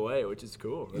on the way, which is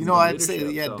cool. That's good I'd say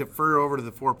leadership, so. defer over to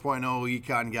the 4.0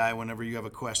 econ guy whenever you have a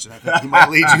question. I think he might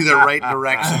lead you the right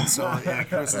direction. So, yeah,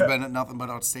 Chris has been nothing but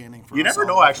outstanding for you us never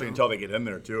all. know actually until they get in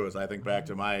there too. As I think back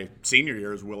to my senior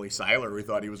years, Willie Seiler, we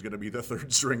thought he was going to be the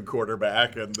third string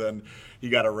quarterback, and then he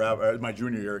got a rep. My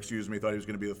junior year, thought he was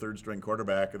going to be the third string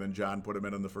quarterback, and then John put him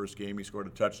in the first game. He scored a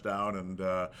touchdown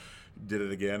and did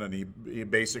it again, and he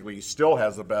basically still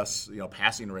has the best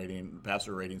passer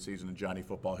rating season in Johnny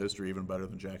football history, even better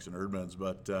than Jackson Erdman's.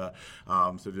 But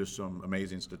so just some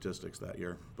amazing statistics that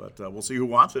year. But we'll see who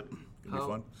wants it. It'll be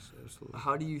fun.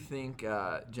 How do you think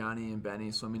Johnny and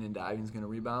Benny swimming and diving is going to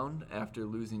rebound after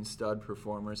losing stud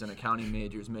performers and accounting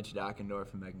majors Mitch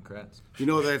Dockendorf and Megan Kretz?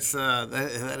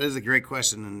 That is a great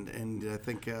question, and I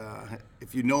think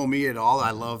if you know me at all,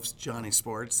 I love Johnny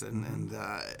sports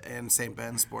and St.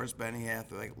 Ben's sports, Benny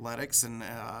athletics, and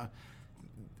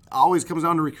always comes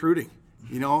down to recruiting.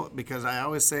 Because I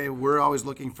always say we're always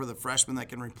looking for the freshmen that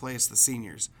can replace the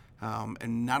seniors.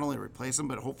 And not only replace them,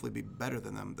 but hopefully be better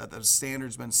than them. That the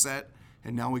standard's been set,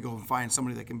 and now we go and find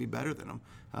somebody that can be better than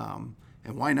them.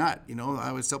 And why not? I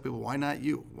always tell people, why not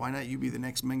you? Why not you be the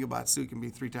next Minga Batsuk and be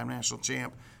three-time national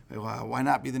champ? Why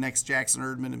not be the next Jackson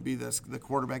Erdman and be the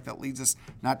quarterback that leads us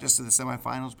not just to the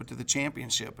semifinals but to the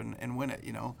championship and win it?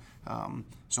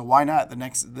 So why not the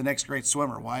next great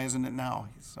swimmer? Why isn't it now?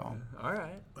 So all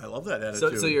right. I love that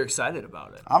attitude. So you're excited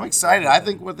about it? I'm excited. I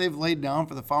think what they've laid down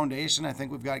for the foundation. I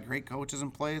think we've got great coaches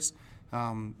in place,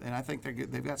 and I think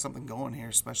they've got something going here,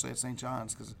 especially at St.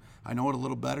 John's, because I know it a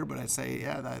little better. But I'd say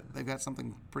they've got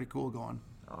something pretty cool going.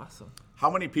 Awesome. How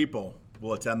many people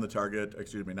will attend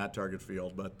not Target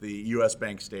Field, but the U.S.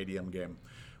 Bank Stadium game,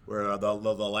 where the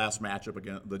last matchup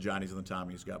against the Johnnies and the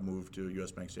Tommies got moved to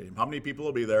U.S. Bank Stadium? How many people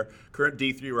will be there? Current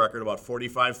D3 record, about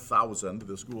 45,000.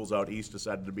 The schools out east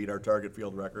decided to beat our Target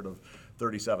Field record of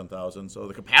 37,000. So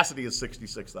the capacity is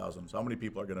 66,000. So how many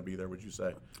people are going to be there, would you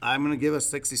say? I'm going to give us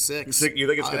 66. You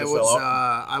think it's going to sell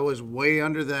out? I was way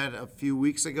under that a few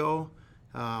weeks ago.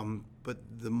 But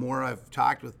the more I've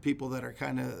talked with people that are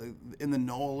kind of in the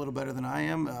know a little better than I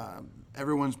am,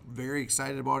 everyone's very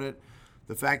excited about it.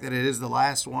 The fact that it is the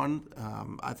last one,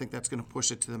 I think that's going to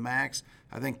push it to the max.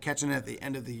 I think catching it at the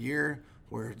end of the year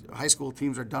where high school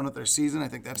teams are done with their season, I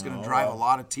think that's going to drive a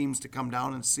lot of teams to come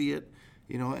down and see it.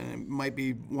 And it might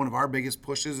be one of our biggest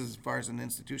pushes as far as an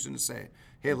institution to say,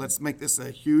 hey, let's make this a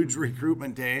huge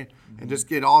recruitment day and just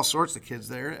get all sorts of kids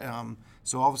there.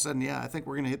 So all of a sudden, I think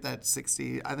we're going to hit that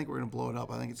 60. I think we're going to blow it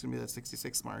up. I think it's going to be that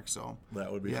 66 mark. So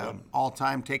that would be fun. All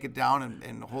time, take it down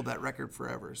and hold that record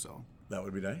forever. So that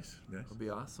would be nice. Yes. That'd be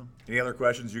awesome. Any other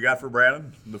questions you got for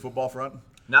Brandon on the football front?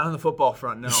 Not on the football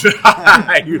front, no.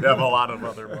 You have a lot of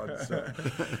other ones. So.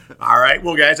 All right.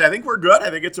 Well, guys, I think we're good.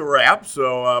 I think it's a wrap.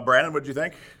 So, Brandon, what'd you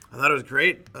think? I thought it was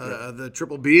great. The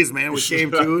triple B's, man, we came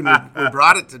to and we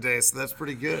brought it today, so that's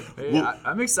pretty good. Hey,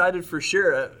 I'm excited for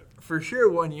sure. For sure,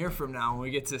 1 year from now, when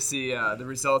we get to see the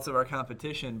results of our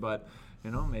competition, but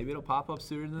maybe it'll pop up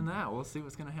sooner than that. We'll see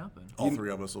what's going to happen. All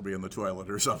three of us will be in the toilet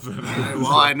or something.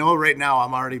 Well, I know right now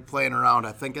I'm already playing around.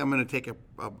 I think I'm going to take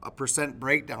a percent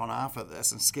breakdown off of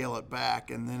this and scale it back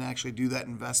and then actually do that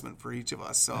investment for each of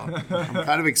us. So I'm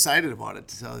kind of excited about it,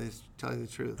 to tell you the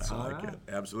truth. So. I like it.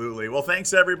 Absolutely. Well,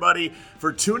 thanks, everybody,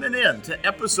 for tuning in to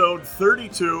episode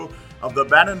 32 of the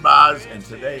Ben and Boz and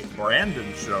Today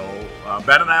Brandon Show.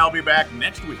 Ben and I will be back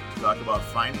next week to talk about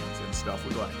finance and stuff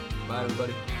we like. Bye,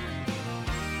 everybody.